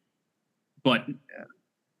 But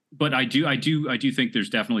I do think there's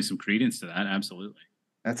definitely some credence to that. Absolutely.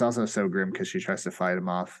 That's also so grim because she tries to fight him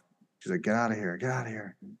off. She's like, "Get out of here! Get out of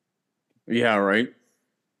here!" Yeah, right.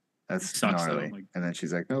 That's sucks gnarly. though. And then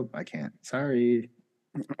she's like, "Nope, I can't. Sorry."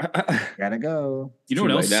 Gotta go. You know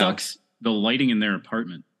what else sucks? The lighting in their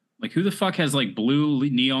apartment. Like, who the fuck has like blue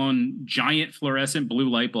neon, giant fluorescent blue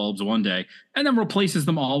light bulbs one day and then replaces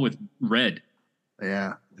them all with red?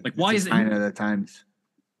 Yeah. Like, why is it? Sign at times.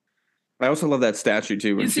 I also love that statue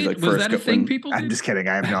too. When she's like, was that a thing people did? I'm just kidding.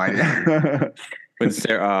 I have no idea. When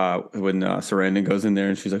Sarandon goes in there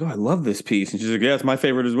and she's like, "Oh, I love this piece," and she's like, "Yeah, it's my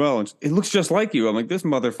favorite as well." And it looks just like you. I'm like, "This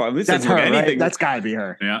motherfucker." This That's her. Right? That's gotta be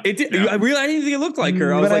her. Yeah. It did. Yeah. I didn't think it looked like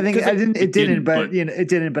her. I think I didn't. It didn't. But it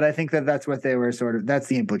didn't. But I think that's what they were sort of. That's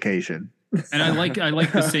the implication. And I like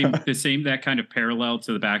the same that kind of parallel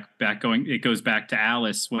to the back going. It goes back to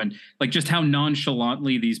Alice when like just how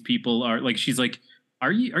nonchalantly these people are. Like, she's like,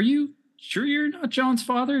 "Are you sure you're not John's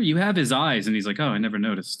father? You have his eyes," and he's like, "Oh, I never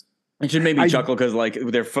noticed." It should make me chuckle because like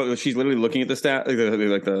she's literally looking at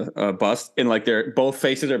the bust, and like their both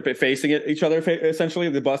faces are facing each other, essentially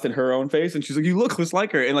the bust and her own face, and she's like, "You look just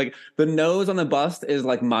like her," and like the nose on the bust is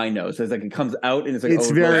like my nose, so it's like it comes out and it's like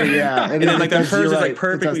very and then like the hers is like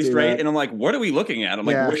perfectly straight, and I'm like, "What are we looking at?" I'm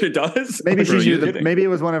like, "What it does?" Maybe she knew maybe it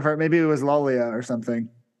was one of her. Maybe it was Lolia or something.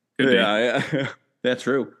 Yeah, that's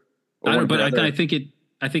true.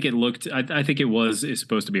 I think it looked. I think it was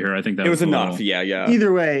supposed to be her. I think that it was enough. Yeah.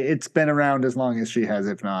 Either way, it's been around as long as she has,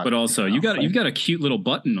 if not. But also, you've got a cute little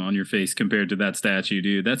button on your face compared to that statue,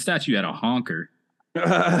 dude. That statue had a honker.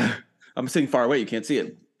 I'm sitting far away. You can't see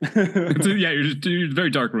it. Yeah, you're a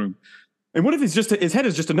very dark room. And what if his head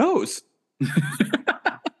is just a nose?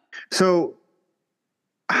 So,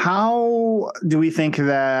 how do we think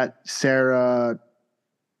that Sarah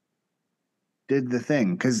did the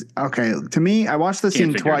thing? Because to me, I watched the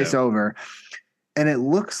scene twice over, and it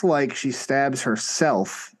looks like she stabs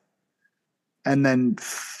herself and then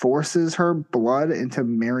forces her blood into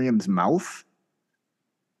Miriam's mouth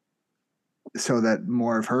so that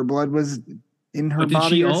more of her blood was in her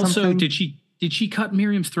body. Did she cut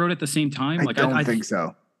Miriam's throat at the same time? I don't think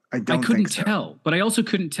so. I couldn't tell, but I also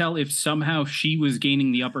couldn't tell if somehow she was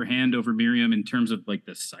gaining the upper hand over Miriam in terms of like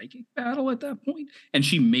the psychic battle at that point. And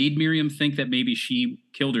she made Miriam think that maybe she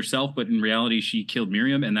killed herself, but in reality she killed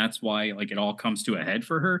Miriam. And that's why like it all comes to a head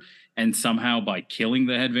for her. And somehow by killing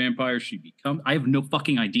the head vampire, I have no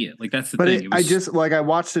fucking idea. Like that's the thing. I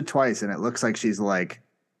watched it twice and it looks like she's like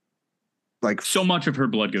so much of her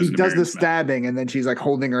blood goes into Miriam's the stabbing and then she's like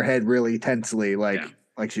holding her head really tensely. Like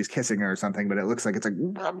she's kissing her or something, but it looks like it's like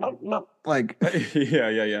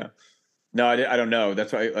yeah. No, I don't know.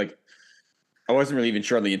 That's why I wasn't really even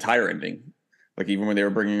sure on the entire ending. Like even when they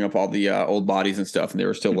were bringing up all the old bodies and stuff, and they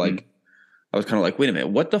were still like, I was kind of like, wait a minute,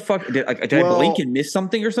 what the fuck? Did I blink and miss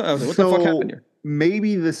something or something? I was like, what the fuck happened here?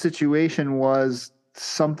 Maybe the situation was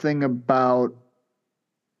something about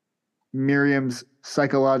Miriam's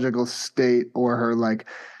psychological state or her like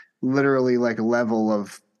literally like level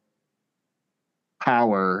of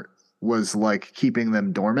power was like keeping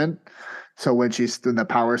them dormant. So when the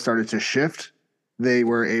power started to shift, they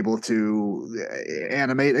were able to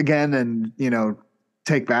animate again and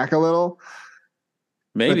take back a little.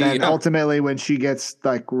 Maybe. But then ultimately when she gets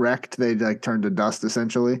like wrecked, they like turn to dust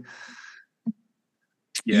essentially.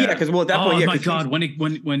 Yeah, because well at that Oh point, yeah, my 'cause god,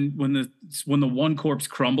 when the one corpse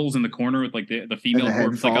crumbles in the corner with like the And female the head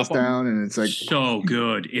corpse like falls up on, down, and it's like, so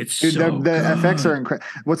good. It's dude, so the effects are good. incredible.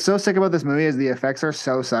 What's so sick about this movie is the effects are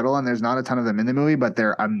so subtle, and there's not a ton of them in the movie, but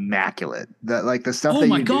they're immaculate. The stuff Oh that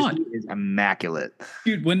my you do God. see is immaculate.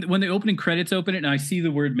 Dude, when the opening credits open it and I see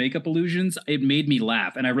the word makeup illusions, it made me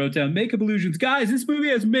laugh. And I wrote down makeup illusions. Guys, this movie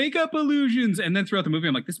has makeup illusions. And then throughout the movie,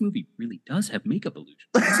 I'm like, this movie really does have makeup illusions.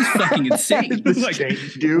 This is fucking insane. This Like,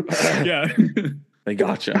 changed you. yeah. they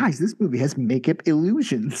gotcha. Guys, this movie has makeup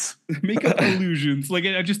illusions. Makeup illusions. Like,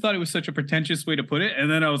 I just thought it was such a pretentious way to put it. And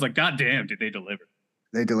then I was like, God damn, did they deliver?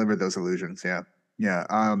 They delivered those illusions. Yeah,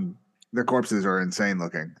 yeah. Their corpses are insane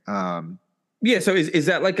looking. Yeah, so is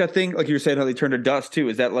that like a thing? Like you were saying, how they turn to dust too?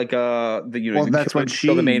 Is that like Well, that's when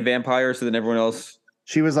kill the she- main vampire, so then everyone else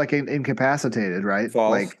She was like incapacitated, right?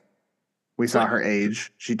 falls? Like we saw Right. her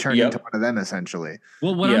age. She turned Yep. into one of them essentially.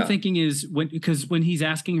 Well, what Yeah. I'm thinking is when he's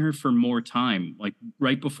asking her for more time, like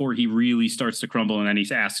right before he really starts to crumble, and then he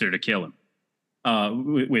asks her to kill him,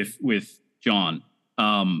 with John.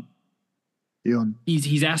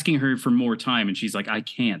 He's asking her for more time, and she's like, I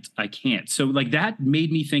can't. So like that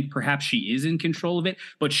made me think perhaps she is in control of it,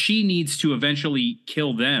 but she needs to eventually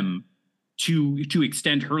kill them to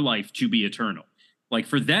extend her life to be eternal. Like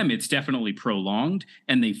for them, it's definitely prolonged,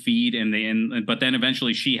 and they feed, but then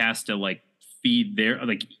eventually she has to like feed their,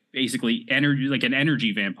 like basically energy, like an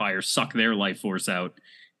energy vampire, suck their life force out,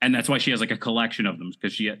 and that's why she has like a collection of them,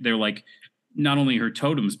 because they're like not only her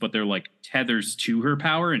totems, but they're like tethers to her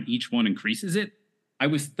power, and each one increases it. I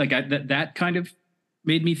was like, that kind of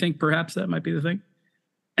made me think perhaps that might be the thing.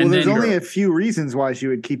 Well, And there's then, only a few reasons why she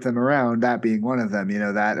would keep them around. That being one of them,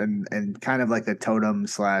 that and kind of like the totem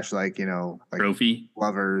 / like like trophy.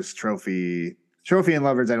 lovers, trophy and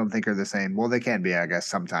lovers. I don't think are the same. Well, they can be, I guess,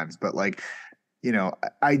 sometimes, but like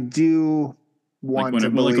I do want to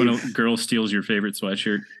Like when believe. a girl steals your favorite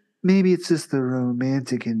sweatshirt. Maybe it's just the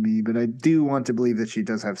romantic in me, but I do want to believe that she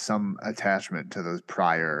does have some attachment to those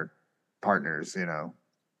prior partners.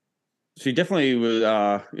 She definitely was,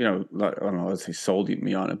 I don't know, let's say sold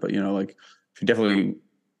me on it, but like she definitely,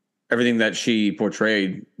 everything that she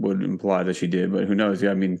portrayed would imply that she did, but who knows?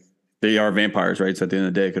 Yeah, I mean, they are vampires, right? So at the end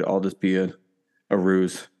of the day, it could all just be a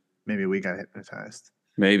ruse. Maybe we got hypnotized.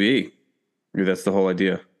 Maybe that's the whole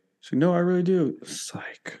idea. She's like, no, I really do.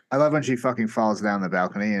 Psych. I love when she fucking falls down the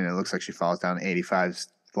balcony and it looks like she falls down 85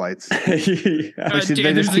 flights. Yeah. Like they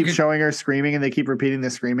there's just keep like showing her screaming, and they keep repeating the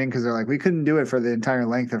screaming because they're like, we couldn't do it for the entire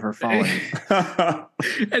length of her falling.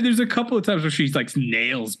 and there's a couple of times where she's like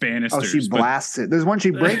nails banisters. Oh, she but- blasts it. There's one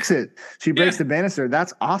she breaks it. She breaks the banister.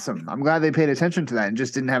 That's awesome. I'm glad they paid attention to that and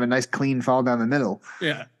just didn't have a nice clean fall down the middle.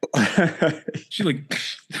 Yeah. She like.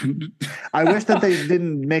 I wish that they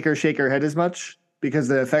didn't make her shake her head as much because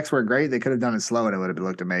the effects were great. They could have done it slow and it would have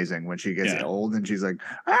looked amazing when she gets old and she's like,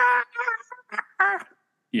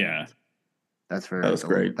 Yeah. That's for That was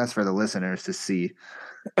great. That's for the listeners to see.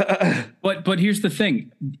 But here's the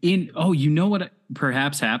thing. You know what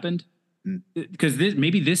perhaps happened? Because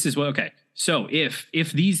maybe this is what. Okay, so if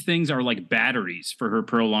these things are like batteries for her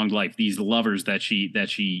prolonged life, these lovers that she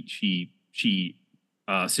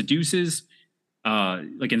seduces,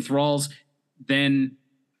 like enthralls, then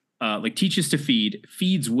like teaches to feed,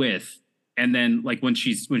 feeds with, and then like when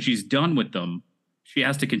she's done with them, she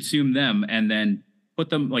has to consume them and then put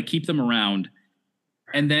them, like keep them around.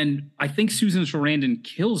 And then I think Susan Sarandon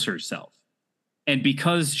kills herself. And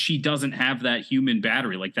because she doesn't have that human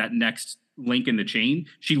battery, like that next link in the chain,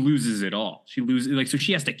 she loses it all. She loses, like, so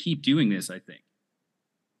she has to keep doing this, I think.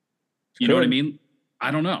 You know what I mean?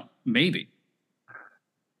 I don't know. Maybe.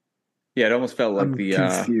 Yeah, it almost felt like I'm the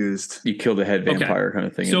confused. you killed a head vampire kind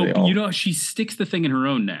of thing. So, and they all... she sticks the thing in her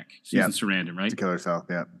own neck, Susan Sarandon, right? To kill herself,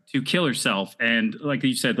 yeah. To kill herself. And like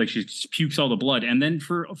you said, like she pukes all the blood. And then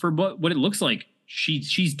for what it looks like,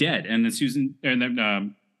 she's dead. And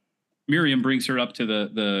then Miriam brings her up to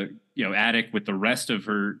the attic with the rest of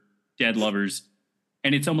her dead lovers,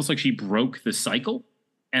 and it's almost like she broke the cycle,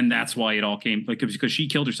 and that's why it all came, like, because she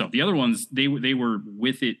killed herself. The other ones, they were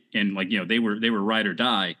with it, and like they were ride or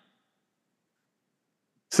die.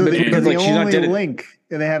 So But the she's not only dead. link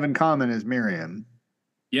that they have in common is Miriam.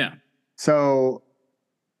 Yeah, So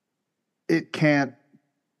it can't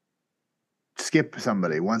skip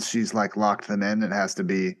somebody once she's like locked them in. It has to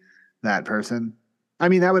be that person. I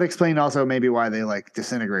mean, that would explain also maybe why they like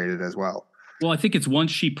disintegrated as well. well, I think it's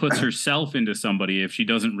once she puts herself into somebody, if she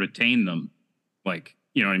doesn't retain them, like,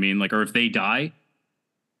 you know what I mean, like, or if they die,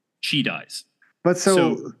 she dies. But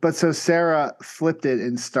so Sarah flipped it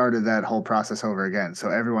and started that whole process over again. So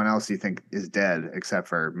everyone else you think is dead except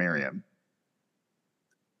for Miriam.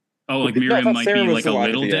 Oh, like I Miriam thought might Sarah be was like a alive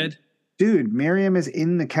at little the end. dead. Dude, Miriam is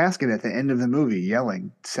in the casket at the end of the movie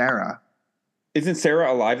yelling, Sarah. Isn't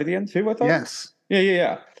Sarah alive at the end too? I thought. Yes.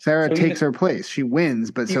 Yeah. Sarah So takes her place. She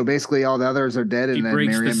wins, but so basically all the others are dead, She and then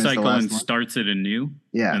breaks Miriam the is the cycle last and one. starts it anew.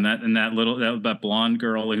 Yeah, And that blonde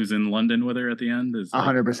girl who's in London with her at the end is like,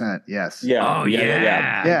 100%. Yes. Yeah. oh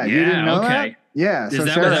Yeah, you didn't know okay. that? Yeah. Is So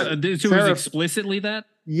that Sarah, what it was Sarah, explicitly that?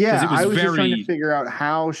 yeah, it was I was just trying to very- figure out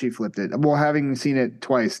how she flipped it. Well, having seen it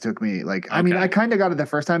twice took me I mean, Okay. I kind of got it the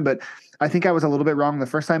first time, but I think I was a little bit wrong the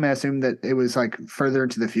first time. I assumed that it was like further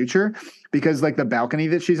into the future because like the balcony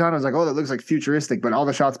that she's on, I was like, oh, that looks like futuristic, but all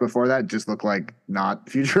the shots before that just look like not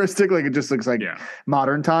futuristic. Like it just looks like Yeah.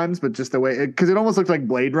 modern times, but just the way because it almost looked like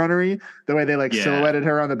Blade Runner-y, the way they like Yeah. silhouetted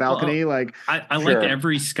her on the balcony. Like I Sure. like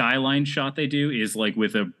every skyline shot they do is like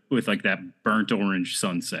with like that burnt orange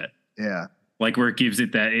sunset. yeah. Like where it gives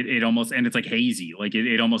it that it almost, and it's like hazy. Like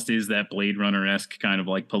it almost is that Blade Runner-esque kind of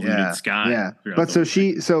like polluted Yeah, sky. yeah. throughout But the so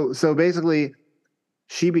whole thing. so basically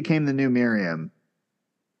she became the new Miriam.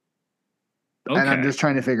 Okay. And I'm just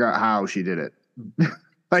trying to figure out how she did it.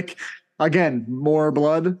 Like again, more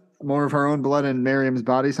blood, more of her own blood in Miriam's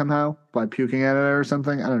body somehow by puking at it or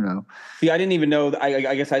something. I don't know. See, I didn't even know. I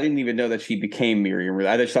guess I didn't even know that she became Miriam.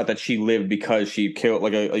 I just thought that she lived because she killed.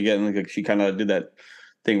 Like she kind of did that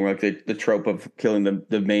thing where like the trope of killing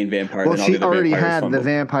the main vampire. Well, then all she the other already vampires had the fumble.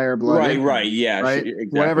 vampire blood. in her, Right. Yeah. Right.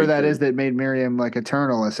 Exactly, Whatever that true. is that made Miriam like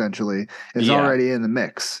eternal, essentially, is Yeah. already in the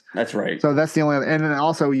mix. That's right. So that's the only. And then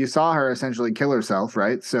also, you saw her essentially kill herself,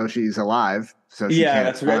 right? So she's alive. So she Yeah, can't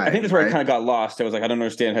that's right. I die, think that's where I right? kind of got lost. I was like, I don't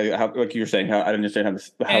understand how like you were saying, how I don't understand how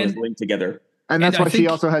it's And- linked together. And that's And I why she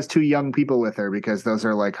think- also has two young people with her because those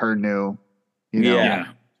are like her new, you know, Yeah. yeah.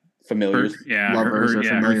 Familiars. Lovers or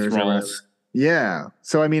familiars or her thralls. Yeah.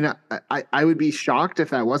 So I mean, I would be shocked if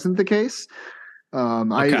that wasn't the case.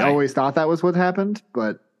 Okay. I always thought that was what happened,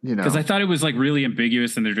 but you know, Because I thought it was like really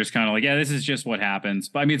ambiguous, and they're just kind of like, yeah, this is just what happens.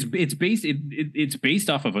 But I mean, it's based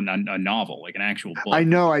off of a novel, like an actual book. I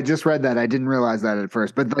know I just read that. I didn't realize that at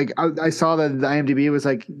first, but like I saw that the IMDb was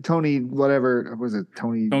like Tony, whatever was it,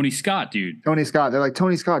 Tony Scott, dude. Tony Scott. They're like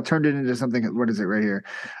Tony Scott turned it into something. What is it right here?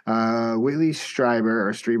 Whitley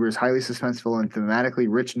Strieber's highly suspenseful and thematically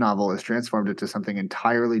rich novel is transformed into something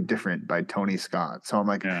entirely different by Tony Scott. So I'm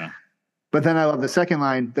like, Yeah. but then I love the second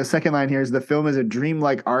line. The second line here is the film is a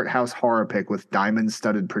dreamlike art house horror pick with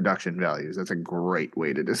diamond-studded production values. That's a great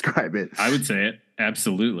way to describe it. I would say it.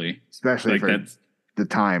 Absolutely. especially Like for that's the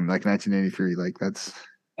time, like 1983. Like that's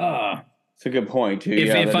It's a good point too.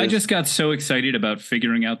 if I just got so excited about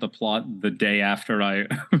figuring out the plot the day after I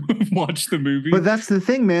watched the movie. But that's the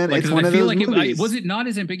thing, man. Like, It's 'cause one I of feel those like movies. was it not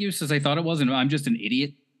as ambiguous as I thought it was, and I'm just an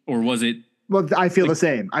idiot, or was it? Well, I feel the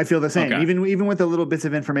same. I feel the same. Okay. Even with the little bits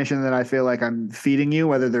of information that I feel like I'm feeding you,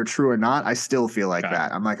 whether they're true or not, I still feel like Okay.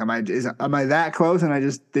 that. I'm like, am I that close and I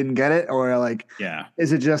just didn't get it, or like, Yeah.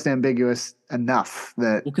 is it just ambiguous enough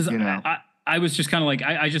that Well, because you know? I was just kind of like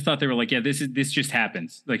I just thought they were like, yeah, this just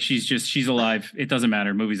happens. Like she's alive. It doesn't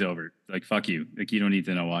matter. Movie's over. Like fuck you. Like you don't need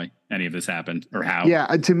to know why any of this happened or how. Yeah,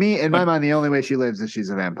 to me, in my But- mind, the only way she lives is she's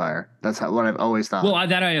a vampire. That's what I've always thought. Well,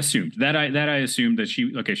 that I assumed that I assumed that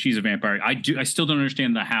she's a vampire. I still don't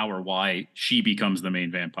understand the how or why she becomes the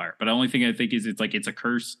main vampire. But the only thing I think is it's a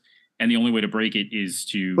curse, and the only way to break it is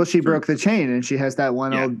to. well, she broke the chain, and she has that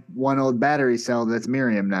Yeah. one old battery cell that's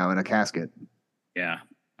Miriam now in a casket. Yeah,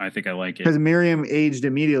 I think I like it. Because Miriam aged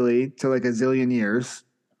immediately to like a zillion years.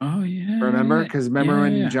 Oh yeah. Remember? Because remember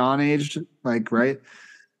when Yeah. John aged, like right?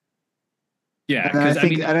 Yeah, And I because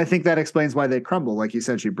think think that explains why they crumble. Like you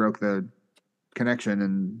said, she broke the connection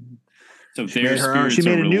and so she their made her own. spirits She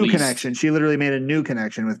made are a new released. connection. She literally made a new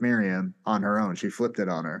connection with Miriam on her own. She flipped it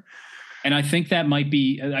on her. And I think that might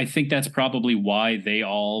be. I think that's probably why they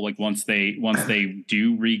all like once they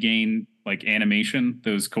do regain like animation,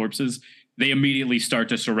 those corpses, they immediately start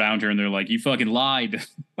to surround her, and they're like, "You fucking lied!"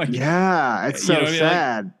 Like, Yeah, it's You so know what I mean? Like,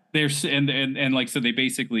 sad. they're and like so they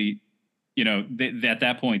basically, you know, at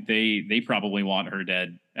that point they probably want her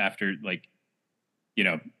dead after like, you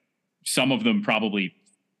know, some of them probably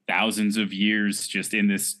thousands of years just in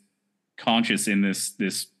this conscious in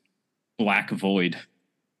this black void.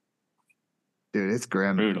 Dude, it's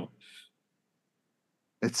grim. Brutal.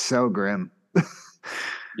 It's so grim.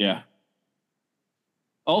 Yeah.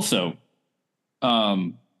 Also,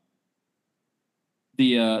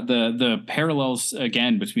 the parallels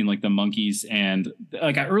again between like the monkeys and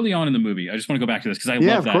like early on in the movie. I just want to go back to this because I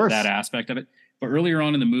Yeah, love of course. that aspect of it. But earlier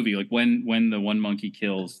on in the movie, like when the one monkey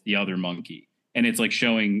kills the other monkey, and it's like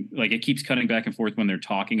showing like it keeps cutting back and forth when they're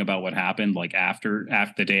talking about what happened, like after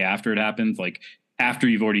the day after it happens, like after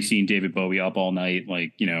you've already seen David Bowie up all night,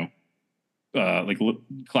 like you know,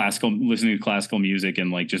 listening to classical music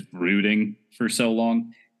and like just brooding for so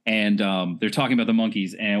long. And they're talking about the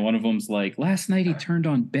monkeys, and one of them's like, last night he turned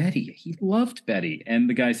on Betty. He loved Betty. And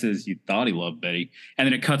the guy says, you thought he loved Betty. And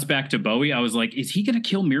then it cuts back to Bowie. I was like, is he going to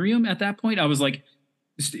kill Miriam at that point? I was like,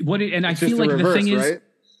 what? And I feel like the thing is,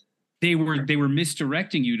 they were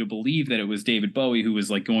misdirecting you to believe that it was David Bowie who was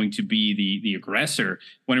like going to be the aggressor,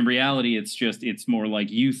 when in reality it's more like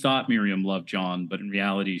you thought Miriam loved John, but in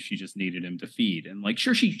reality she just needed him to feed. And like,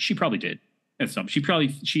 sure, she probably did. And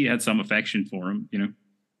she had some affection for him, you know.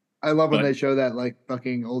 I love when they show that like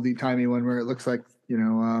fucking oldie timey one where it looks like, you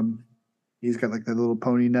know, he's got like the little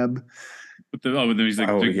pony nub. He's like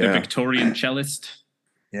the Victorian cellist.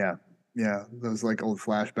 Yeah. Yeah. Those like old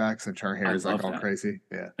flashbacks and her hair is like all crazy.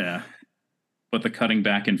 Yeah. Yeah. But the cutting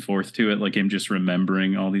back and forth to it, like him just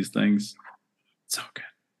remembering all these things. So good.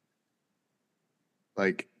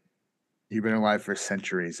 Like, you've been alive for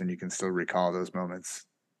centuries and you can still recall those moments.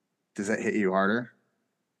 Does that hit you harder?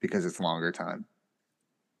 Because it's longer time.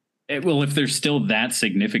 Well, if they're still that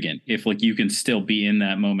significant, if like you can still be in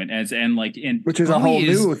that moment which is Bowie a whole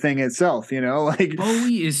new thing itself, you know, like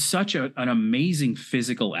Bowie is such an amazing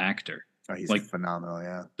physical actor. Oh, he's like phenomenal.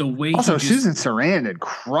 Yeah. The way also Susan Sarandon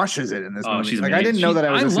crushes it in this movie. Like, I didn't know that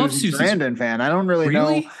I was a Susan Sarandon fan. I don't really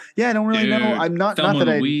know. Yeah. I don't really know. I'm not that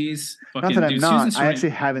I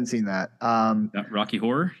actually haven't seen that. Rocky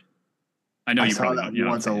Horror. I know I saw that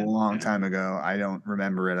once a long time ago. I don't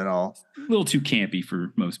remember it at all. A little too campy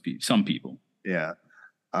for some people. Yeah.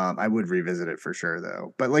 I would revisit it for sure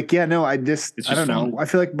though. But like, yeah, no, I don't know. I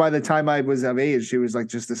feel like by the time I was of age, she was like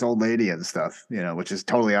just this old lady and stuff, you know, which is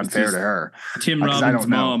totally unfair to her. Tim Robbins'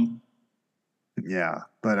 mom. Yeah.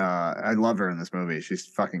 But I love her in this movie. She's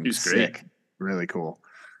fucking sick. Great. Really cool.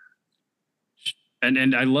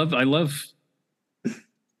 And I love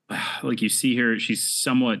like you see her, she's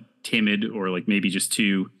somewhat timid or like maybe just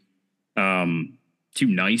too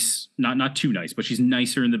nice. Not too nice, but she's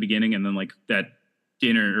nicer in the beginning, and then like that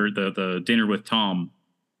dinner or the dinner with Tom.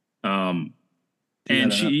 And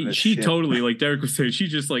she totally, like Derek was saying,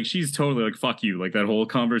 she's totally like, fuck you, like that whole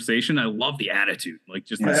conversation. I love the attitude, like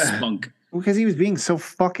just the spunk. Because he was being so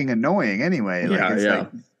fucking annoying anyway. Like,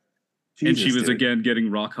 and she was again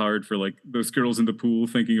getting rock hard for like those girls in the pool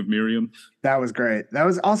thinking of Miriam. That was great.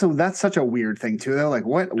 That's such a weird thing too, though. Like,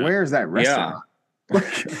 where's that restaurant?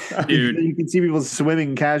 Yeah. Dude, you can see people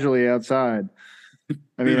swimming casually outside.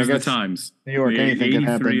 I mean, I guess the times. New York, anything can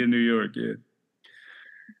happen. In New York, yeah.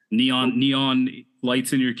 Neon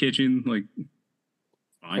lights in your kitchen, like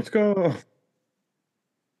fine. Let's go.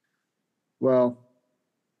 Well,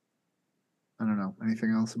 I don't know.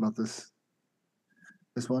 Anything else about this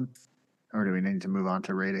one? Or do we need to move on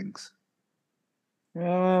to ratings?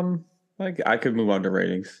 I could move on to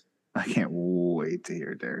ratings. I can't wait to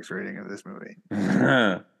hear Derek's rating of this movie.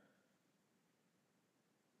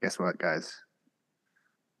 Guess what, guys?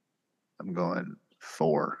 I'm going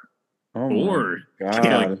 4. Oh 4.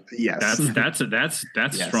 God. Yes. That's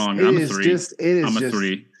yes. Strong. I'm a 3. I'm a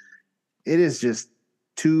 3. It is just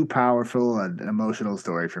too powerful and an emotional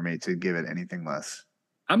story for me to give it anything less.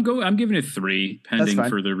 I'm giving it 3 pending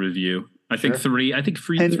further review. I think 3. I think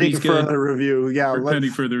 3 is good. Pending further review. Yeah.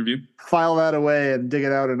 Pending further review. File that away and dig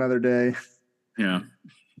it out another day. Yeah.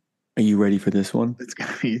 Are you ready for this one? It's going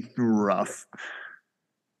to be rough.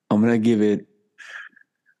 I'm going to give it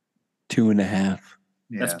 2.5.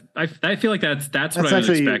 Yeah. I feel like that's what I was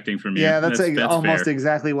expecting from you. Yeah, that's almost fair.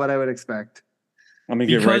 Exactly what I would expect. I'm going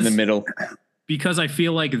to give it right in the middle. Because I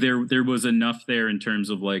feel like there was enough there in terms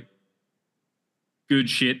of like good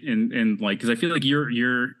shit and like, because I feel like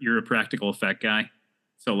you're a practical effect guy,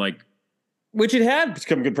 so like, which it had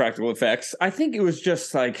some good practical effects. I think it was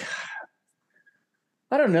just like,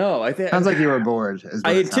 I don't know. I think sounds like you were bored.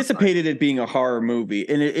 I anticipated it being a horror movie,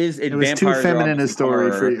 and it is. It was too feminine a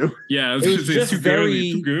story for you. Yeah, it was just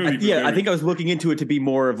very girly. Yeah, I think I was looking into it to be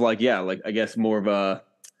more of like, I guess more of a.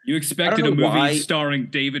 You expected a movie starring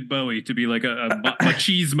David Bowie to be like a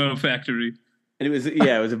machismo factory. And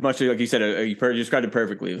it was much like you said, you described it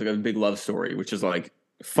perfectly. It was like a big love story, which is like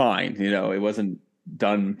fine. You know, it wasn't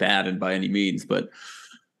done bad and by any means, but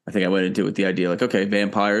I think I went into it with the idea like, okay,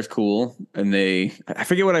 vampires, cool. And I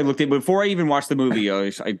forget what I looked at before I even watched the movie. I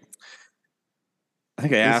think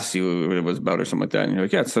I asked you what it was about or something like that. And you're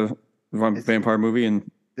like, yeah, it's a vampire movie. And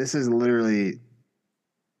this is literally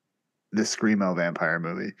the Screamo vampire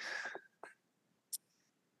movie.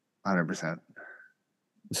 100%.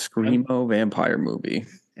 Screamo vampire movie.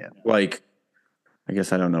 Yeah. Like, I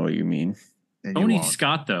guess I don't know what you mean. Tony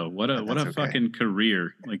Scott, though, what a fucking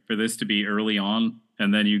career! Like for this to be early on,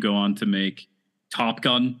 and then you go on to make Top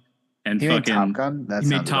Gun and he fucking made Top Gun. He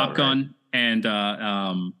made Top Gun, and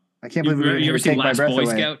I can't believe we you ever take seen my Last breath Boy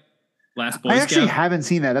away. Scout? Last Boy I actually Scout. haven't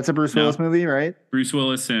seen that. That's a Bruce No. Willis movie, right? Bruce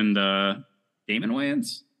Willis and Damon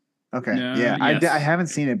Wayans. Okay. No, Yeah. yes. I haven't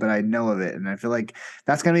seen it, but I know of it. And I feel like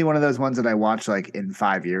that's going to be one of those ones that I watch like in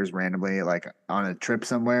 5 years randomly, like on a trip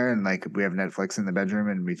somewhere. And like we have Netflix in the bedroom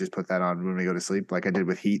and we just put that on when we go to sleep, like I did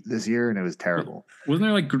with Heat this year. And it was terrible. Wasn't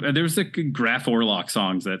there like there was like Graf Orlock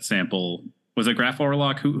songs that sample? Was it Graf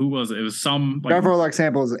Orlock? Who was it? It was some like Graf Orlock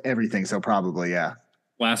samples everything. So probably, yeah.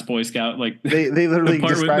 Last Boy Scout. Like They literally the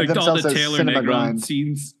part with, describe like, all themselves the as Taylor cinema Negron grind.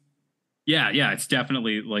 scenes. Yeah, it's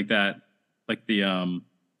definitely like that. Like the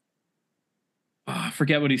I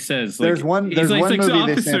forget what he says. Like, There's one he's like, movie they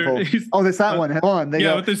officer. sample. He's- Oh, that's that one. Hold on. They yeah,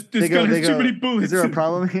 go, but this they gun go, has too many bullets. Is there a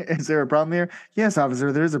problem here? Is there a problem here? Yes,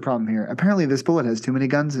 officer, there is a problem here. Apparently this bullet has too many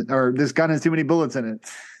guns or this gun has too many bullets in it.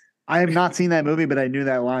 I have not seen that movie, but I knew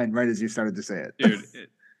that line right as you started to say it. Dude,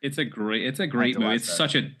 it's a great to movie. watch It's that.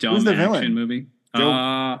 such a dumb Who's the action villain? movie.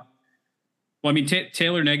 Joe- Well, I mean,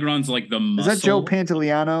 Taylor Negron's like the Is muscle. that Joe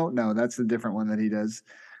Pantoliano? No, that's the different one that he does.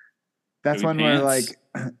 That's Joey one where Pants.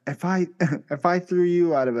 like if I threw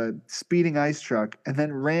you out of a speeding ice truck and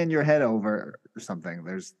then ran your head over or something,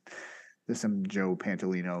 there's some Joe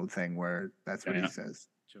Pantolino thing where that's what Yeah. he says.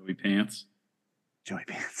 Joey Pants. Joey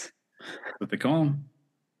Pants. That's what they call him.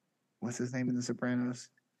 What's his name in The Sopranos?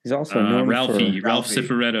 He's also known Ralphie. for Ralph Ralphie.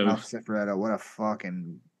 Cifaretto. Ralph Cifaretto. What a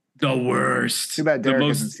fucking The worst. too bad The Derek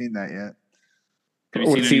most- hasn't seen that yet. Have you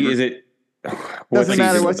What seen season any- is it? Doesn't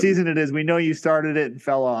matter season what is it? season it is. We know you started it and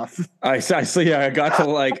fell off. I got to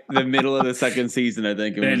like the middle of the second season. I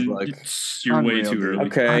think it was Then like you're way Unreal, too dude. early.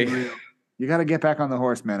 okay. Unreal. You got to get back on the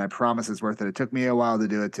horse, man. I promise it's worth it. It took me a while to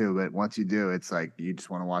do it too, but once you do, it's like you just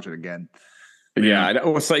want to watch it again. Yeah,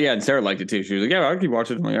 and Sarah liked it too. She was like, "Yeah, I'll keep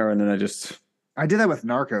watching it." I'm like, all right, and then I did that with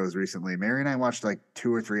Narcos recently. Mary and I watched like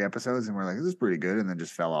 2 or 3 episodes, and we're like, "This is pretty good," and then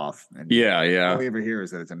just fell off. And all we ever hear is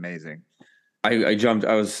that it's amazing. I jumped.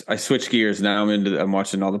 I switched gears. Now I'm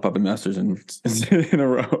watching all the Puppet Masters in a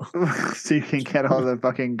row. So you can get all the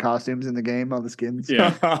fucking costumes in the game, all the skins.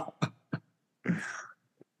 Yeah.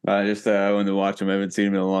 I just wanted to watch them. I haven't seen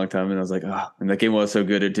them in a long time, and I was like, oh, and that game was so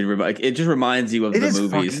good. It just reminds you of It the is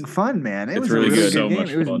movies, fucking fun, man. It It's was really a really good. good So game. much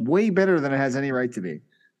It was fun. way better than it has any right to be.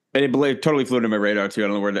 and it totally flew under my radar too. I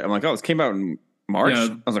don't know where. I'm like, oh, this came out in March. Yeah,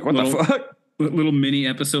 I was like, what little- the fuck? Little mini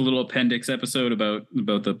episode, little appendix episode about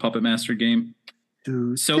the Puppet Master game.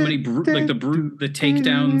 So many the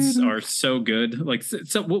takedowns are so good. Like,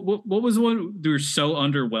 so what was one we were so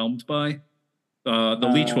underwhelmed by? The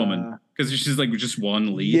leech woman, because she's like just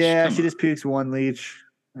one leech. Yeah, Come she on. just pukes 1 leech,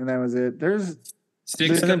 and that was it. There's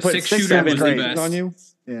six and then put six six shooter was the great. best. on you,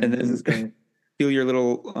 yeah, and this is then great. peel your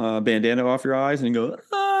little bandana off your eyes, and go.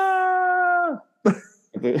 Ah!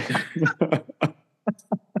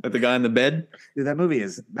 At the guy in the bed. Dude, that movie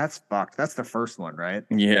that's fucked. That's the first one, right?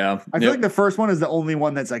 Yeah, I feel like the first one is the only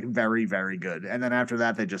one that's like very, very good. And then after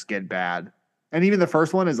that, they just get bad. And even the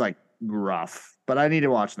first one is like rough. But I need to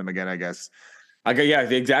watch them again, I guess.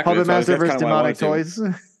 Exactly. Puppet That's Master why- versus that's kinda why I Demonic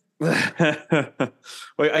wanted to. Toys.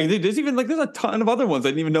 Wait, there's a ton of other ones I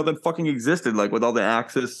didn't even know that fucking existed, like with all the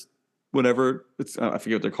Axis, whatever. It's I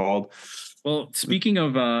forget what they're called. Well, speaking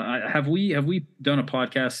of, have we done a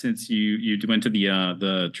podcast since you went to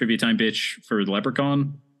the Trivia Time bitch for the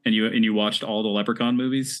Leprechaun and you watched all the Leprechaun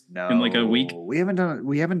movies in like a week? We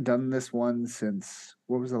haven't done this one since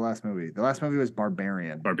what was the last movie? The last movie was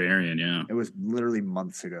Barbarian. Barbarian, yeah, It was literally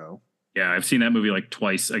months ago. yeah. I've seen that movie like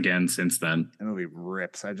twice again since then. That movie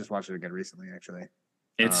rips. I just watched it again recently, actually.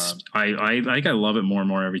 It's I love it more and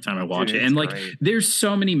more every time I watch Dude, it, it's and like great. there's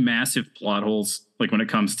so many massive plot holes like when it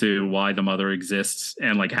comes to why the mother exists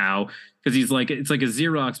and like how, because he's like it's like a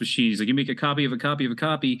Xerox machine. He's like, you make a copy of a copy of a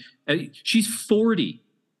copy. She's 40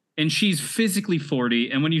 and she's physically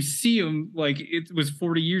 40, and when you see him like it was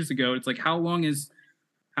 40 years ago, it's like how long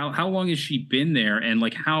has she been there, and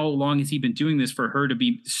like how long has he been doing this for her to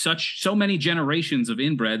be so many generations of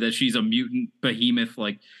inbred that she's a mutant behemoth?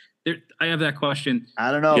 Like I have that question.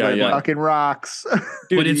 I don't know, Yeah, but it yeah. fucking rocks.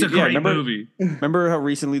 But it's a great remember, movie. Remember how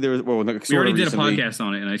recently there was? Well, We already did a podcast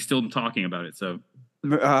on it, and I still am talking about it. So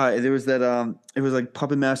There was that. It was like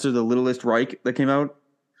Puppet Master, the Littlest Reich that came out.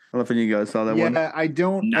 I don't know if any of you guys saw that one. Yeah, I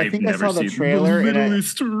don't. I I've think I never saw the seen trailer, and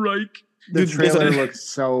Littlest Reich. the Dude, trailer this- looks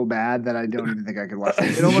so bad that I don't even think I could watch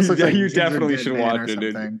it. It almost looks like You Ginger definitely Dead should Man watch or it,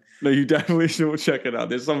 dude. something. No, you definitely should check it out.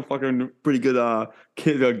 There's some fucking pretty good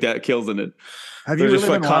kid kills in it. Have you They're really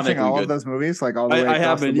just, been like, watching comically all good. of those movies, like all the way I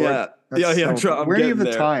across the haven't, board? yeah. That's Yeah, so I'm Where do you have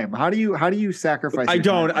getting the there. time? How do you sacrifice? I your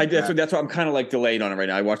don't. time like that? That's why I'm kind of like delayed on it right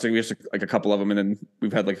now. I watched like a couple of them, and then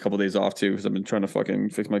we've had like a couple of days off too because I've been trying to fucking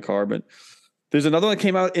fix my car. But There's another one that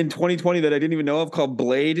came out in 2020 that I didn't even know of called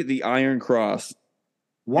Blade: The Iron Cross.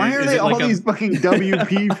 Why are Is they it like all a- these fucking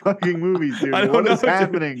WP fucking movies, dude? I don't What know, is dude.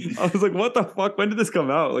 happening? I was like, what the fuck? When did this come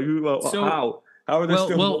out? Like, So- how? How are there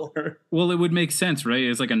still well, more? well, it would make sense, right?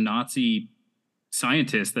 It's like a Nazi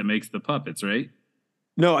scientist that makes the puppets, right?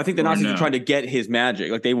 No, I think the Or Nazis no? were trying to get his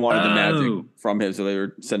magic. Like they wanted the magic Oh. from him, so they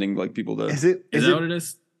were sending like people to. Is it? Is Is that it? what it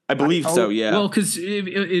is? I believe so. Oh, Yeah. Well, because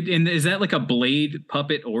and is that like a Blade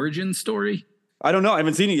puppet origin story? I don't know. I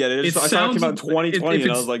haven't seen it yet. I saw it sounds- came out in 2020, if and I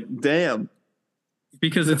it's- was like, damn.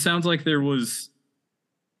 Because it sounds like there was.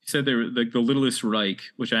 You said there were like the Littlest Reich,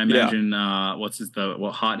 which I imagine what's his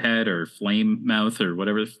Hothead or Flame Mouth or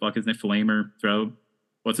whatever the fuck his name, Flamer Throat.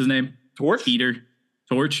 What's his name? Torch. Peter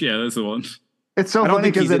Torch. Yeah, that's the one. It's so I don't funny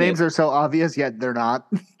think because he's the in names it. are so obvious, yet they're not.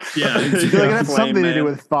 Yeah, You're exactly. like, it has Flame something to do Man.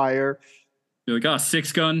 with fire. You're like, oh,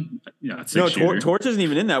 six gun. Yeah, it's No, six shooter. Torch isn't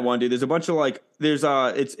even in that one, dude. There's a bunch of like, there's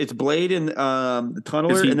it's Blade and the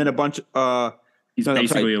Tunneler, Is he- and then a bunch. He's no,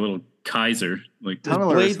 basically a little Kaiser. Like There's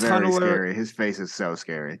Tunneler is Blade very Tunneler. scary. His face is so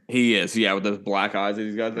scary, He is, yeah, with those black eyes that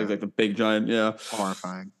he's got. He's like the big giant, yeah.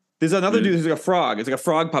 horrifying. There's another Yeah. dude who's like a frog. It's like a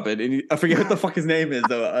frog puppet, and I forget what the fuck his name is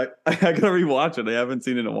though. I gotta rewatch it. I haven't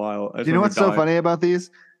seen it in a while. Do you know what's so funny about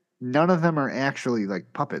these? None of them are actually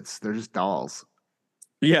like puppets. They're just dolls.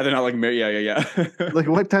 Yeah, they're not like yeah. Like,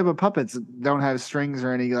 what type of puppets don't have strings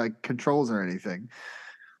or any like controls or anything?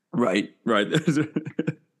 right.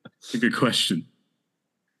 a good question.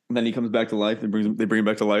 And then he comes back to life. They bring him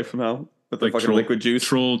back to life somehow with the Like fucking liquid juice.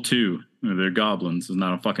 Troll 2. They're goblins. There's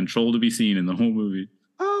not a fucking troll to be seen in the whole movie.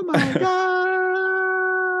 Oh my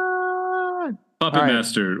god! Puppet All right.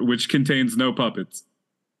 Master, which contains no puppets.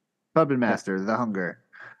 Puppet Master, The Hunger.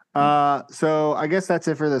 So I guess that's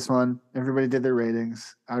it for this one. Everybody did their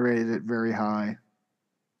ratings. I rated it very high.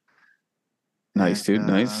 Nice, dude.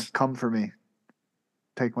 Nice. Come for me.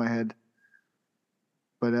 Take my head.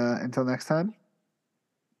 But until next time,